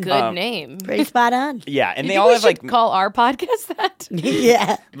That's on. a good name. Pretty spot on. Yeah, and You they think all we have should like call our podcast that?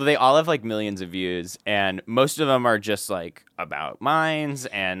 Yeah. they all have like millions of views, and most of them are just like about mines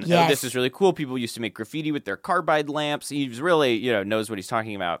and Yes. oh, this is really cool. People used to make graffiti with their carbide lamps. He's really, knows what he's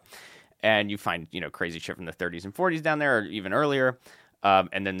talking about. And you find, crazy shit from the 30s and 40s down there or even earlier.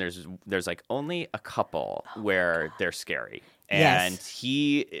 And then there's like only a couple where they're scary. And Yes.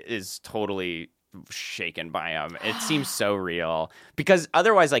 he is totally shaken by him. It seems so real because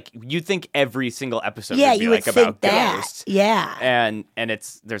otherwise, like you think every single episode Yeah, would be you would like think about that. ghosts. Yeah. And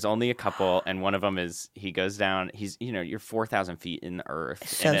there's only a couple, and one of them is he goes down. He's you're 4,000 feet in the earth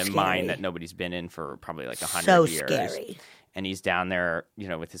So in a mine scary. that nobody's been in for probably like 100 So years. scary. And he's down there,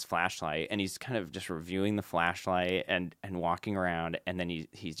 with his flashlight, and he's kind of just reviewing the flashlight and walking around, and then he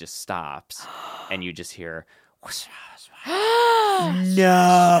just stops, and you just hear.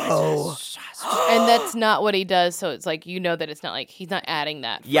 No. And that's not what he does. So it's like that it's not like he's not adding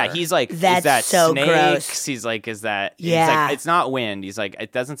that. Yeah, for- he's like, That's is that so snakes? gross. He's like, is that? Yeah. He's like, it's not wind. He's like,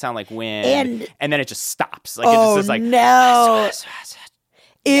 it doesn't sound like wind. And- then it just stops. Like Oh, it just is like, no.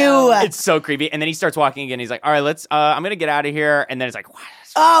 Ew. It's so creepy. And then he starts walking again. He's like, all right, let's. I'm gonna get out of here. And then it's like,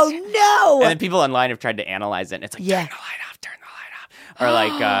 Oh And no. then people online have tried to analyze it, and it's like, Yeah. turn the light off, or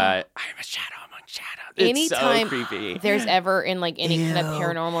like, I'm a shadow among shadows. It's Anytime so creepy. there's ever in like any kind of Ew.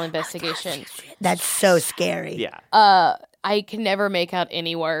 paranormal investigation, That's so scary. Yeah. I can never make out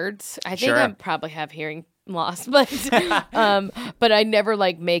any words. I think Sure. I probably have hearing loss, but I never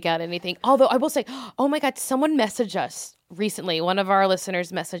like make out anything. Although I will say, oh my god, someone messaged us recently. One of our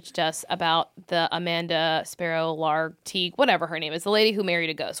listeners messaged us about the Amanda Sparrow Larg Teague, whatever her name is, the lady who married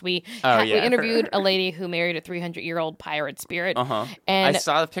a ghost. We interviewed a lady who married a 300-year-old pirate spirit. And I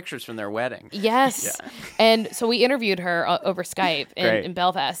saw the pictures from their wedding. yes, and so we interviewed her over Skype Great. in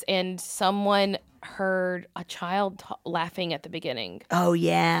Belfast, and someone heard a child laughing at the beginning. Oh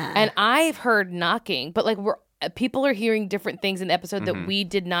yeah. And I've heard knocking, but like people are hearing different things in the episode that we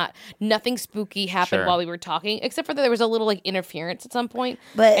did not. Nothing spooky happened Sure. while we were talking, except for that there was a little like interference at some point.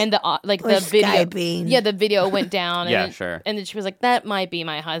 But and the we're video, Skyping. yeah, the video went down. Yeah, and sure. And then she was like, "That might be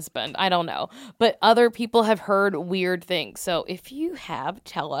my husband. I don't know." But other people have heard weird things. So if you have,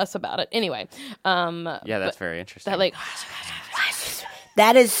 tell us about it. Anyway, Yeah, that's very interesting. that like.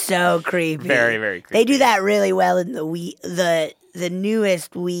 That is so creepy. Very, very creepy. They do that really well in the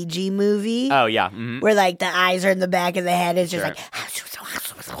newest Ouija movie. Oh yeah. Mhm. Where like the eyes are in the back of the head. It's just Sure.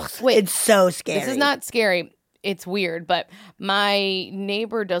 like it's so scary. This is not scary. It's weird, but my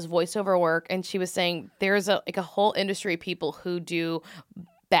neighbor does voiceover work, and she was saying there's a whole industry of people who do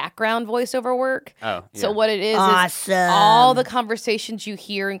background voiceover work. Oh, So yeah. what it is Awesome. all the conversations you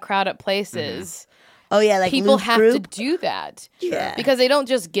hear in crowded places. Oh yeah, like People Loop have Group. to do that. Yeah. Because they don't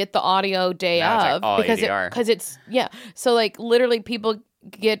just get the audio day No, it's like of all because ADR. it's so like literally people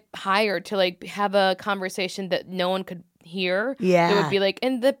get hired to like have a conversation that no one could hear. Yeah. It would be like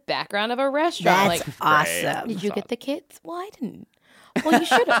in the background of a restaurant. That's like awesome. did you get the kids? Well, I didn't. Well, you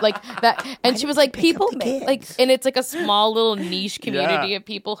should have like that. And she was like, people the make, like, kids? and it's like a small little niche community Yeah. of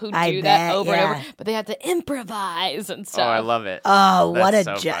people who I do that bet, over and yeah. over, but they have to improvise and Oh, stuff. I love it. Oh, what a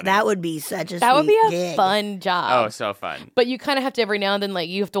That's so job! funny. That would be such a that would be sweet a gig. fun job. Oh, so fun. But you kind of have to every now and then, like,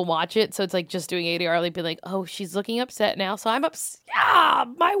 you have to watch it. So it's like just doing ADR, like, be like, oh, she's looking upset now. So I'm upset. Yeah,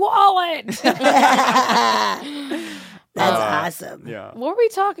 my wallet. That's awesome. Yeah. What were we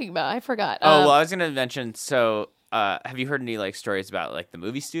talking about? I forgot. Oh, well, I was going to mention, so have you heard any like stories about like the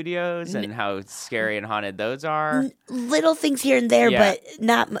movie studios and how scary and haunted those are? Little things here and there, Yeah. but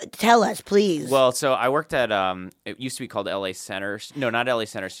not. Tell us, please. Well, so I worked at it used to be called LA Center. No, not LA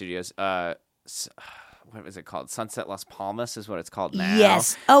Center Studios. What what was it called? Sunset Las Palmas is what it's called now.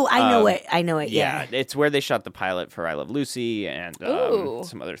 Yes. Oh, I know it. I know it. Yeah, Yeah. it's where they shot the pilot for I Love Lucy, and Ooh.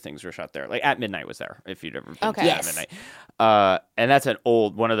 some other things were shot there. Like At Midnight was there, if you'd ever been Okay. to Yes. At Midnight. And that's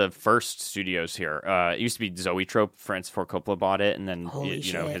one of the first studios here. It used to be Zoetrope. Francis Ford Coppola bought it, and then Holy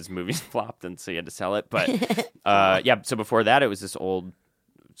you know shit. his movies flopped, and so he had to sell it. But yeah, so before that, it was this old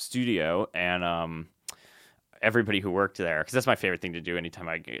studio, and everybody who worked there, because that's my favorite thing to do anytime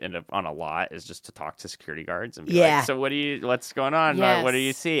I end up on a lot, is just to talk to security guards and be Yeah. like, so what's going on? Yes. What do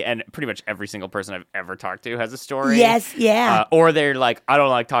you see? And pretty much every single person I've ever talked to has a story. Yes. Yeah. Or they're like, I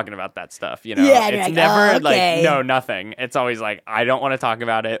don't like talking about that stuff. You know, Yeah, and it's you're like, never "Oh, okay." like, no, nothing. It's always like, I don't want to talk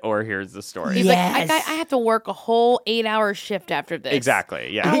about it, or here's the story. He's Yes. like, I have to work a whole 8-hour shift after this. Exactly. I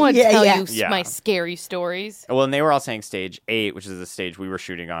Yeah. don't want to Yeah, tell yeah. you Yeah. my scary stories. Well, and they were all saying stage 8, which is the stage we were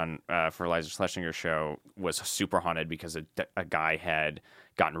shooting on for Liza Schlesinger's show, was super haunted because a guy had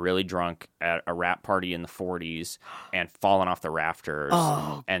gotten really drunk at a rap party in the 40s and fallen off the rafters.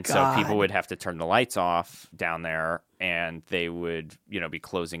 Oh, and God. so people would have to turn the lights off down there, and they would, be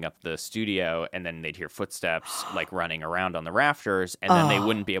closing up the studio, and then they'd hear footsteps like running around on the rafters, and then they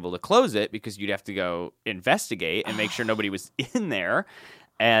wouldn't be able to close it because you'd have to go investigate and make sure nobody was in there.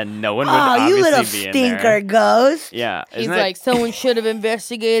 And no one would Oh, obviously you little be in stinker there. ghost. Yeah. He's Isn't that- like, someone should have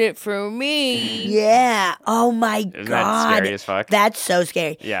investigated for me. Yeah. Oh my Isn't that God. scary as fuck? That's so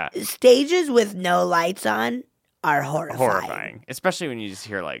scary. Yeah. Stages with no lights on are horrifying. Especially when you just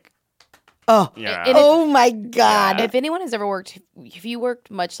hear like, Oh. yeah. And Oh my God. If anyone has ever worked, if you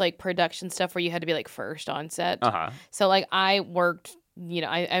worked much like production stuff where you had to be like first on set. Uh-huh. So like I worked,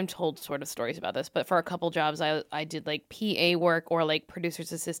 I'm told sort of stories about this, but for a couple jobs I did like PA work or like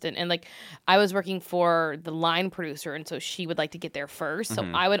producer's assistant, and like I was working for the line producer, and so she would like to get there first. So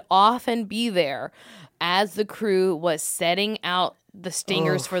I would often be there as the crew was setting out the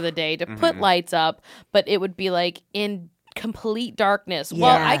stingers for the day to put lights up, but it would be like in complete darkness.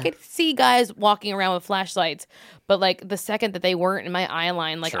 Well, Yeah. I could see guys walking around with flashlights, but like the second that they weren't in my eye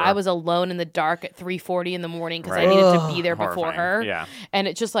line, like Sure. I was alone in the dark at 3:40 in the morning because I Right. needed to be there before Horrifying. her. Yeah. And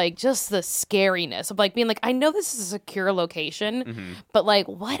it's just like the scariness of like being like, I know this is a secure location, but like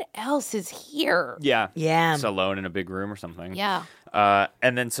what else is here? Yeah. Yeah. Just alone in a big room or something. Yeah.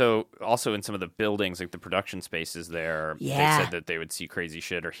 And then so also in some of the buildings, like the production spaces there, Yeah. they said that they would see crazy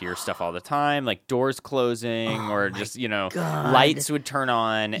shit or hear stuff all the time, like doors closing or just, God. lights would turn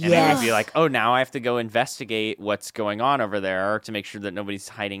on, and it Yes. would be like, oh, now I have to go investigate what's going on over there to make sure that nobody's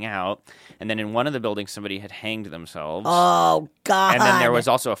hiding out. And then in one of the buildings, somebody had hanged themselves. Oh God. And then there was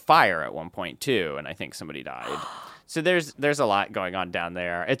also a fire at one point too, and I think somebody died. So there's a lot going on down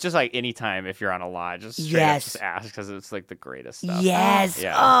there. It's just like anytime if you're on a lot, just straight up Yes. just ask, because it's like the greatest stuff. Yes.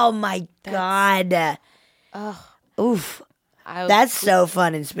 Yeah. Oh my God. Ugh. Oof. I, That's so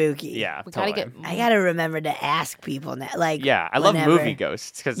fun and spooky. Yeah, we gotta totally. get. I gotta remember to ask people now. Like, Yeah, I love whenever. movie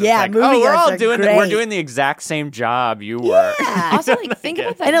ghosts because it's Yeah, like, movie oh, we're ghosts all are doing we're great. doing the exact same job you were. Yeah. Also, like think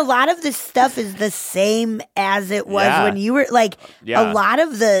about that. And a lot of the stuff is the same as it was Yeah. when you were like. Yeah. A lot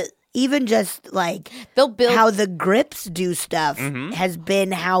of the even just like They'll build how the grips do stuff has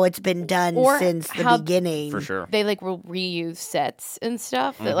been how it's been done Or since the how- beginning. For sure. they like will reuse sets and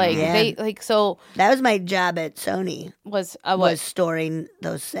stuff that like Yeah. they like so That was my job at Sony. was Was storing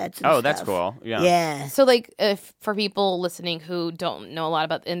those sets. And Oh, that's stuff. cool. Yeah. Yeah. So, like, if for people listening who don't know a lot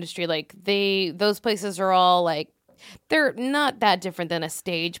about the industry, like those places are all like they're not that different than a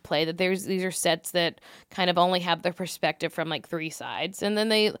stage play. That these are sets that kind of only have their perspective from like three sides, and then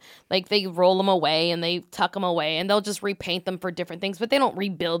they roll them away and they tuck them away, and they'll just repaint them for different things, but they don't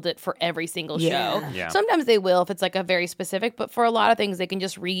rebuild it for every single Yeah. show. Yeah. Sometimes they will if it's like a very specific, but for a lot of things they can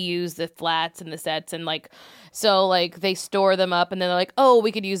just reuse the flats and the sets, and like so like they store them up and then they're like, oh,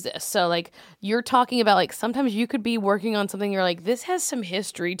 we could use this. So like you're talking about like sometimes you could be working on something, you're like, this has some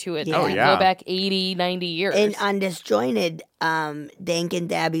history to it. Yeah. Oh, yeah. Go back 80, 90 years. And on Disjointed, Dank and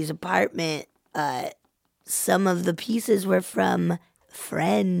Dabby's apartment, some of the pieces were from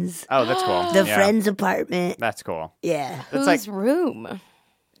Friends. Oh, that's cool. The Yeah. Friends apartment. That's cool. Yeah. Whose It's like room?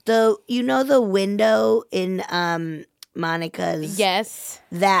 The the window in Monica's Yes.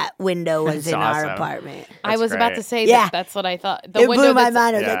 that window was That's in our awesome. apartment. I was about great. to say Yeah. that's what I thought. It blew my that's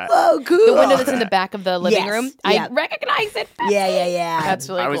mind. I was Yeah. like, "Oh, cool!" the window that's in the back of the living Yes. room. Yeah. I recognize it. Yeah. That's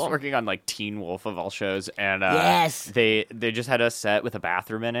really I was cool. working on like Teen Wolf of all shows, and Yes. they just had a set with a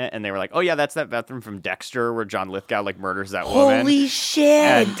bathroom in it, and they were like, oh yeah, that's that bathroom from Dexter where John Lithgow like murders that woman. Holy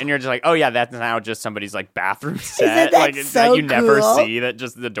shit! And you're just like, oh yeah, that's now just somebody's like bathroom set. Isn't that like so that you never cool? see that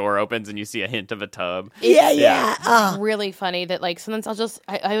just the door opens and you see a hint of a tub. yeah. Oh, really funny that like sometimes I'll just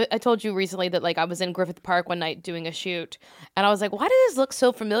I told you recently that like I was in Griffith Park one night doing a shoot and I was like, why does this look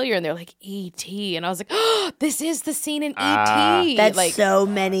so familiar? And they're like, E.T. And I was like, oh, this is the scene in E.T. That's like, so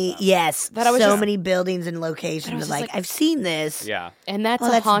many, yes, That I was so just- many buildings and But I locations. was Of just like, like- I've seen this. Yeah. and that's Oh,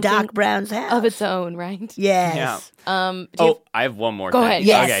 a that's haunting Doc Brown's house. of its own, right? Yes. Yeah. Do you Oh, I have one more Go thing. ahead.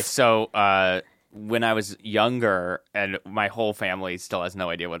 Yes. Okay, so when I was younger, and my whole family still has no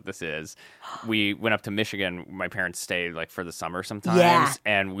idea what this is, we went up to Michigan. My parents stayed like for the summer sometimes, Yeah.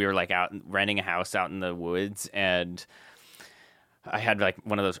 and we were like out renting a house out in the woods, and I had like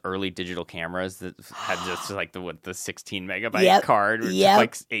one of those early digital cameras that had just like the 16 megabyte Yep. card, with Yep.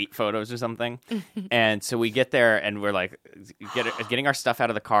 like 8 photos or something. And so we get there and we're like getting our stuff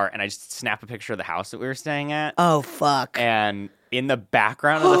out of the car, and I just snap a picture of the house that we were staying at. Oh, fuck. And in the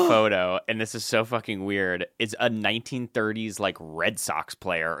background of the photo, and this is so fucking weird, is a 1930s like Red Sox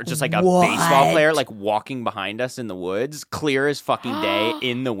player, or just like a What? baseball player, like walking behind us in the woods, clear as fucking day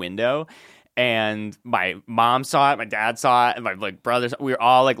in the window. And my mom saw it, my dad saw it, and my like brothers. We were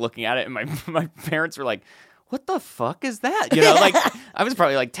all like looking at it, and my parents were like, "What the fuck is that?" You know, like I was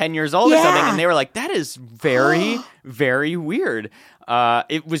probably like 10 years old or something, Yeah. and they were like, "That is very, very weird."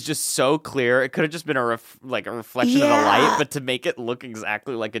 It was just so clear. It could have just been a reflection of the light, Yeah. but to make it look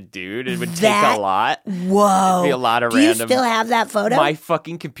exactly like a dude, it would take That- a lot. Whoa. It'd be a lot of Do random. you still have that photo? My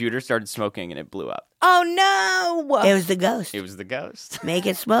fucking computer started smoking and it blew up. Oh no! It was the ghost. It was the ghost. Make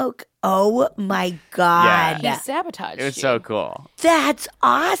it smoke. Oh my God. He sabotaged It was you. so cool. That's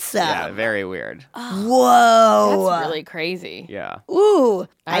awesome. Yeah, very weird. Whoa. That's really crazy. Yeah. Ooh,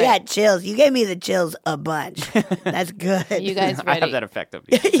 I right. got chills. You gave me the chills a bunch. That's good. You guys I ready? have that effect of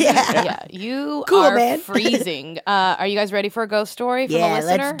you. yeah. Yeah, you Cool, are man. freezing. Are you guys ready for a ghost story from a Yeah,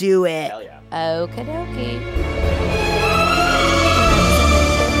 listener? let's do it. Okie dokie.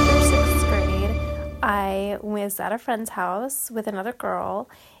 In sixth grade, I was at a friend's house with another girl,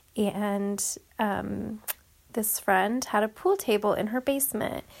 and this friend had a pool table in her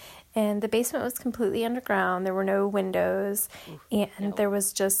basement. And the basement was completely underground. There were no windows, and there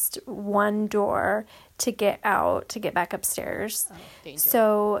was just one door to get out, to get back upstairs.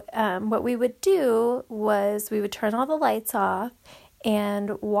 So what we would do was we would turn all the lights off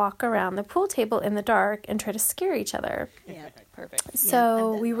and walk around the pool table in the dark and try to scare each other. Perfect.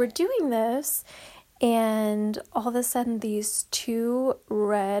 So we were doing this, and all of a sudden these two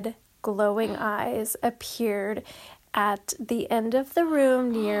red glowing eyes appeared at the end of the room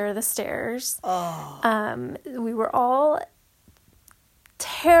near the stairs. We were all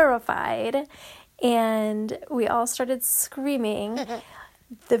terrified, and we all started screaming.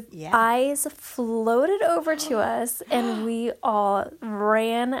 The eyes floated over to us, and we all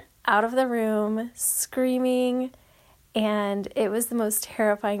ran out of the room screaming. And it was the most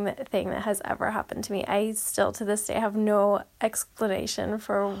terrifying thing that has ever happened to me. I still, to this day, have no explanation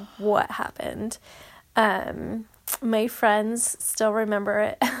for what happened. My friends still remember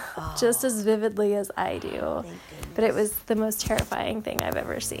it just as vividly as I do. But it was the most terrifying thing I've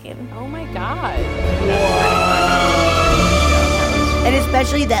ever seen. Oh my god. And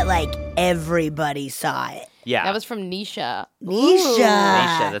especially that, like, everybody saw it. Yeah. That was from Nisha. Nisha.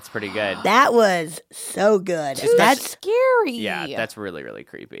 Nisha, that's pretty good. That was so good. That's Scary. Yeah, that's really, really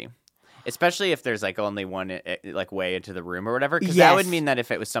creepy. Especially if there's like only one like way into the room or whatever, because that would Yes. mean that if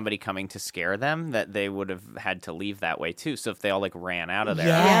it was somebody coming to scare them, that they would have had to leave that way too. So if they all like ran out of there,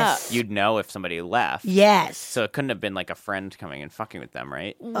 Yes. you'd know if somebody left. yes. So it couldn't have been like a friend coming and fucking with them,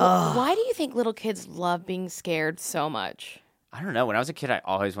 right? Why do you think little kids love being scared so much? I don't know. When I was a kid, I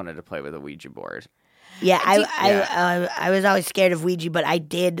always wanted to play with a Ouija board. Yeah, I was always scared of Ouija, but I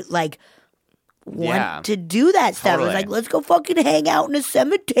did like want to do that stuff. I was Totally. like, let's go fucking hang out in a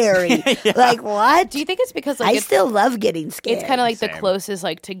cemetery. Like what? Do you think it's because like I still love getting scared. it's kind of like the Same. closest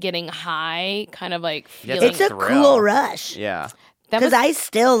like to getting high, kind of like Yeah, feeling it's a thrill. cool rush. Yeah. that Because was I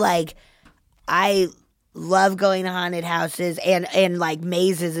still like I love going to haunted houses and like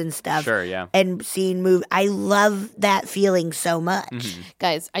mazes and stuff. Sure, yeah. And seeing movies. I love that feeling so much. Mm-hmm.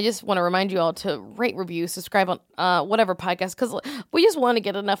 guys. I just want to remind you all to rate, review, subscribe on whatever podcast because we just want to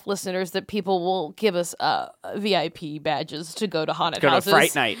get enough listeners that people will give us VIP badges to go to haunted Go to houses.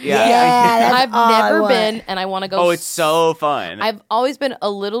 Fright Night. Yeah, Yeah. that's I've all I never want. been, and I want to go. Oh, it's so fun. I've always been a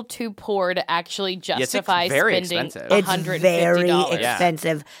little too poor to actually it's justify very spending expensive. It's $150. very Yeah.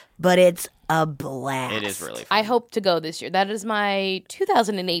 expensive, but it's a blast. It is really fun. I hope to go this year. That is my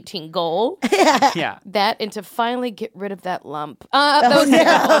 2018 goal. Yeah. That and to finally get rid of that lump. That was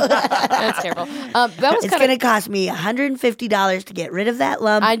terrible. That's terrible. That was It's going to cost me $150 to get rid of that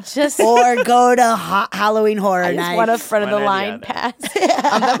lump. Or go to Halloween Horror I Nights. just want a front of the One or the line other. pass.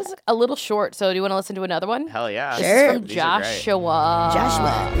 That was a little short. So do you want to listen to another one? Hell yeah. Sure. From These are great. Joshua.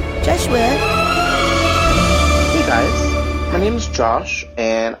 Joshua. Hey guys, my name is Josh,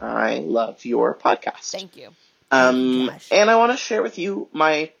 and I love your podcast. Thank you. Josh. And I want to share with you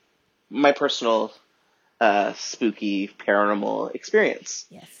my personal spooky paranormal experience.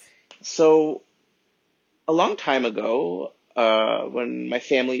 Yes. So, a long time ago, when my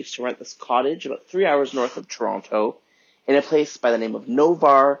family used to rent this cottage about 3 hours north of Toronto, in a place by the name of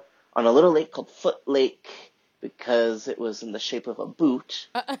Novar, on a little lake called Foot Lake, because it was in the shape of a boot,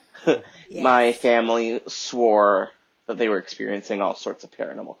 my family swore that they were experiencing all sorts of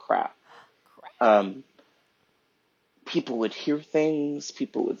paranormal crap. People would hear things,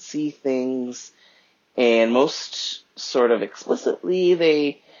 people would see things, and most sort of explicitly,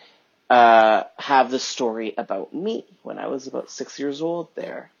 they have the story about me when I was about 6 years old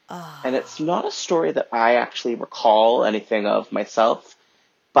there. And it's not a story that I actually recall anything of myself,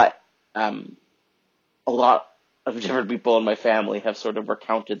 but a lot of different people in my family have sort of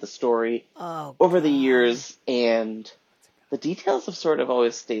recounted the story over the years, and the details have sort of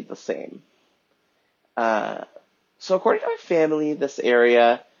always stayed the same. So according to my family, this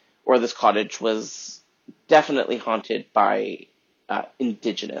area, or this cottage, was definitely haunted by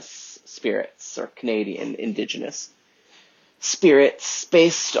indigenous spirits, or Canadian indigenous spirits,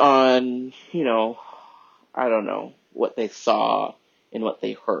 based on, I don't know, what they saw and what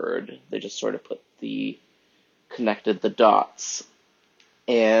they heard. They just sort of connected the dots.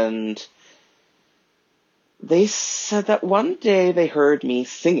 And they said that one day they heard me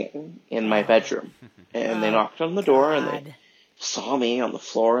singing in my bedroom. And they knocked on the door and they saw me on the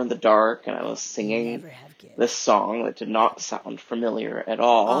floor in the dark, and I was singing this song that did not sound familiar at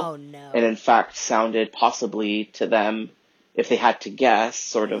all. Oh, no. And in fact sounded possibly to them, if they had to guess,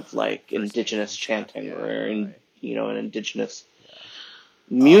 sort of like indigenous chanting or an indigenous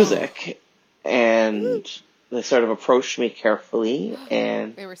music. And they sort of approached me carefully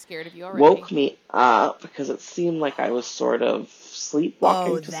and They were scared of you already. woke me up because it seemed like I was sort of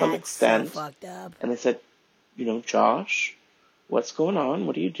sleepwalking to some extent. So fucked up. And they said, Josh, what's going on?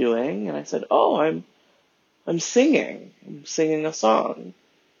 What are you doing? And I said, I'm singing. I'm singing a song.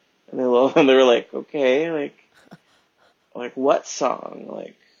 And they were like, okay, like what song?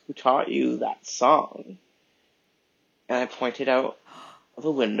 Like, who taught you that song? And I pointed out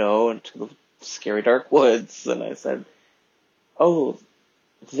the window into the scary dark woods, and I said, oh,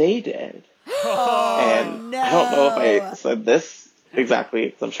 they did. And I don't know if I said this exactly,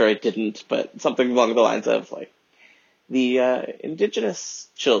 because I'm sure I didn't, but something along the lines of, like, the indigenous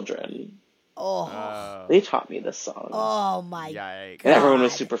children, they taught me this song. Oh, my Yikes. And everyone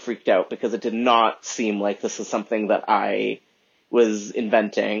was super freaked out because it did not seem like this is something that I was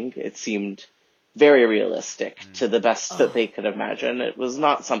inventing. It seemed very realistic to the best that they could imagine. It was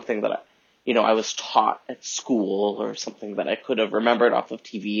not something that I was taught at school or something that I could have remembered off of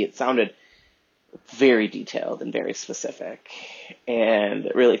TV. It sounded very detailed and very specific, and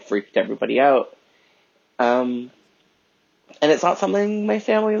it really freaked everybody out. And it's not something my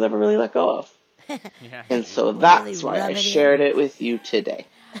family has ever really let go of. And so that's why I shared it with you today.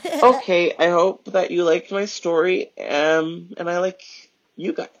 Okay, I hope that you liked my story, and I like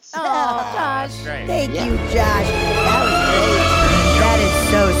you guys. Oh, Josh. Great. Thank you, Josh. That was great. That is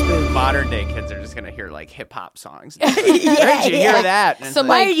so spooky. Modern day kids are just gonna hear like hip hop songs. Where did you hear that? And it's So like,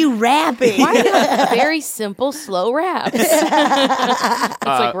 Why are you rapping? Why are you very simple, slow raps? It's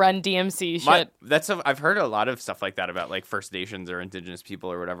like Run DMC shit. I've heard a lot of stuff like that about like First Nations or Indigenous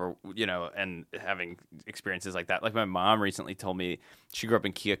people or whatever, and having experiences like that. Like my mom recently told me she grew up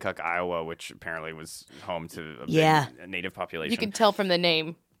in Keokuk, Iowa, which apparently was home to a big native population. You can tell from the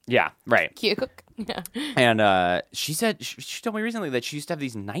name. Yeah, right. Keokuk. Yeah. And she said she told me recently that she used to have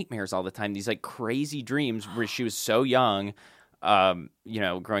these nightmares all the time, these like crazy dreams where she was so young,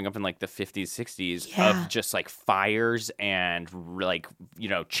 growing up in like the 50s, 60s, of just like fires and like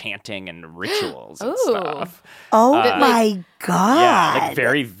chanting and rituals and stuff. Oh my God. Yeah, like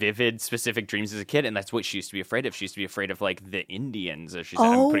very vivid, specific dreams as a kid, and that's what she used to be afraid of. She used to be afraid of like the Indians. As she said,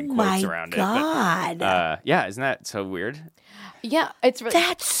 I'm putting quotes around God. it. But, yeah, isn't that so weird? Yeah, it's really,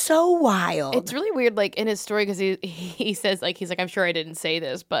 That's so wild. it's really weird. Like in his story, because he says he's like I'm sure I didn't say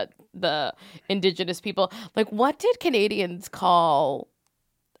this, but the indigenous people, like what did Canadians call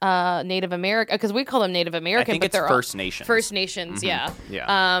Native America, because we call them Native American. I think but it's they're First Nations. First Nations, yeah.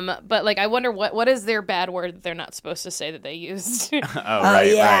 Yeah. But like, I wonder what is their bad word that they're not supposed to say that they used. Right,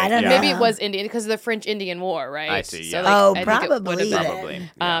 right. I don't know. Maybe it was Indian because of the French Indian War, right? I see, So, yeah. Oh, I think it probably would've been. then. Probably.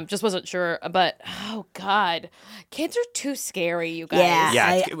 Yeah. Just wasn't sure, but oh god, kids are too scary, you guys. Yeah.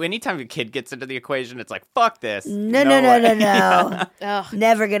 Yeah, anytime a kid gets into the equation, it's like, fuck this. No. Ugh.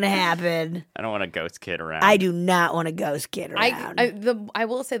 Never gonna happen. I don't want a ghost kid around. I do not want a ghost kid around. I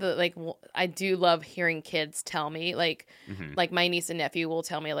will say that like I do love hearing kids tell me like my niece and nephew will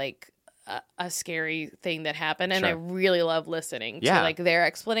tell me like a scary thing that happened, and I really love listening to like their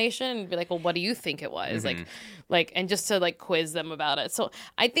explanation and be like, well, what do you think it was? Like and just to like quiz them about it. So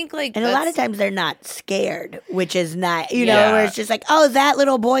I think like And a lot of times they're not scared, which is not, you know, where it's just like, oh, that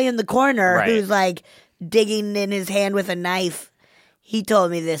little boy in the corner who's like digging in his hand with a knife. He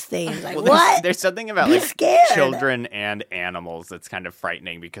told me this thing. He's like, what? There's something about Be like scared. children and animals that's kind of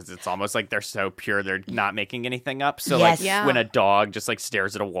frightening because it's almost like they're so pure they're not making anything up. So Yes. like when a dog just like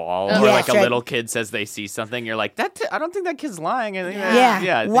stares at a wall Oh. or Yes, like a right. little kid says they see something, you're like, I don't think that kid's lying. I think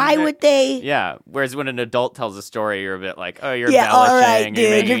Yeah. I think Why would they? Yeah. Whereas when an adult tells a story, you're a bit like, oh, you're Yeah, embellishing. all right, dude.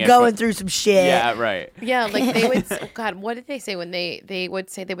 making You're it going through some shit. Yeah, right. yeah, like they would. God, what did they say when they would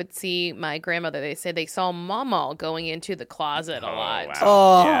say they would see my grandmother? They said they saw Mama going into the closet a lot. Wow.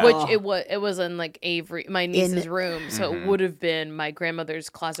 Oh. Yeah. Which it was in like Avery, my niece's room, so it would have been my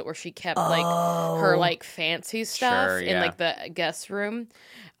grandmother's closet where she kept like her like fancy stuff Sure, in yeah. like the guest room.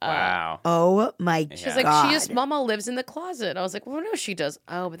 Wow. Oh my God. She's like, Mama lives in the closet. I was like, well, no, she does.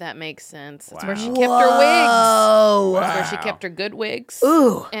 Oh, but that makes sense. That's where she kept her wigs. Oh, That's where she kept her good wigs.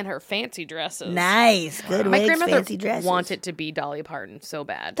 Ooh. And her fancy dresses. Nice. Good My wigs, grandmother fancy dresses. wanted to be Dolly Parton so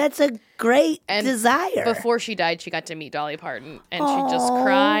bad. That's a great And desire. Before she died, she got to meet Dolly Parton, and she just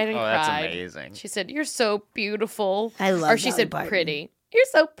cried and Oh, cried. that's amazing. She said, "You're so beautiful." I love Or she Dolly said, Parton. "Pretty." You're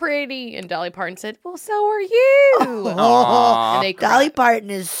so pretty. And Dolly Parton said, well, so are you. And they cried. Dolly Parton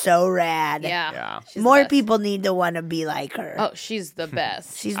is so rad. Yeah. Yeah. She's the More best. people need to want to be like her. Oh, she's the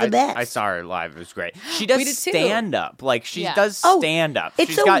best. She's the best. I saw her live. It was great. She does We did too. stand up. Like she Yeah. does Oh, stand up. It's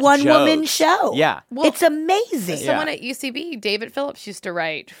She's a got one-woman jokes. show. Yeah. Well, it's amazing. Someone at UCB, David Phillips, used to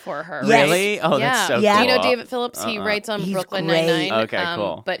write for her. Yes. Really? Oh, yeah. that's so Yeah. cool. Do you know David Phillips? He writes on He's Brooklyn great. Nine-Nine. Okay,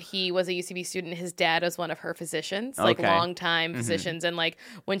 cool. But he was a UCB student. His dad was one of her physicians, like Okay. longtime physicians. And like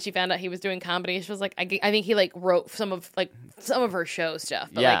when she found out he was doing comedy, she was like, I think he like wrote some of her show stuff.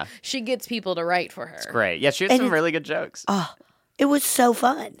 But Yeah. like she gets people to write for her. It's great. Yeah, she has And some it's- really good jokes. It was so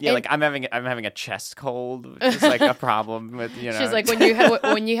fun. Yeah, like I'm having a chest cold, which is like a problem with She's like, when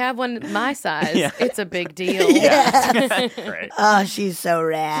you have one my size, Yeah. it's a big deal. great. Oh, she's so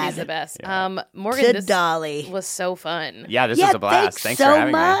rad. She's the best. Morgan, To this Dolly. was so fun. Yeah, this Yeah, was a blast. thanks Thanks so for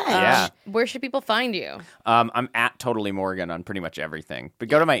having much. me. Yeah. Where should people find you? I'm at Totally Morgan on pretty much everything. But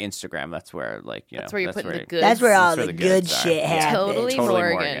go to my Instagram. That's where That's where you're putting the goods. That's where all That's the where good goods are. shit Yeah. happens. Totally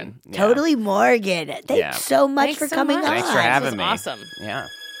Morgan. Yeah. Totally Morgan. Thanks Yeah. so much Thanks for so coming much. on. Thanks for This having was me. awesome. Yeah.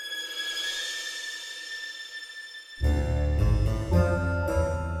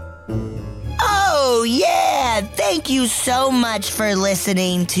 Oh, yeah. Thank you so much for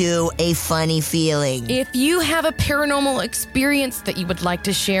listening to A Funny Feeling. If you have a paranormal experience that you would like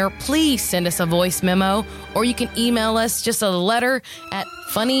to share, please send us a voice memo, or you can email us just a letter at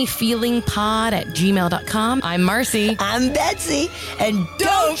funnyfeelingpod@gmail.com. I'm Marcy. I'm Betsy, and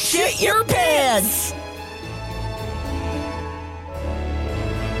don't shit your pants.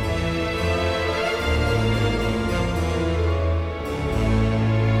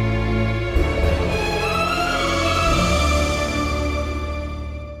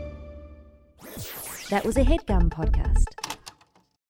 That was a HeadGum podcast.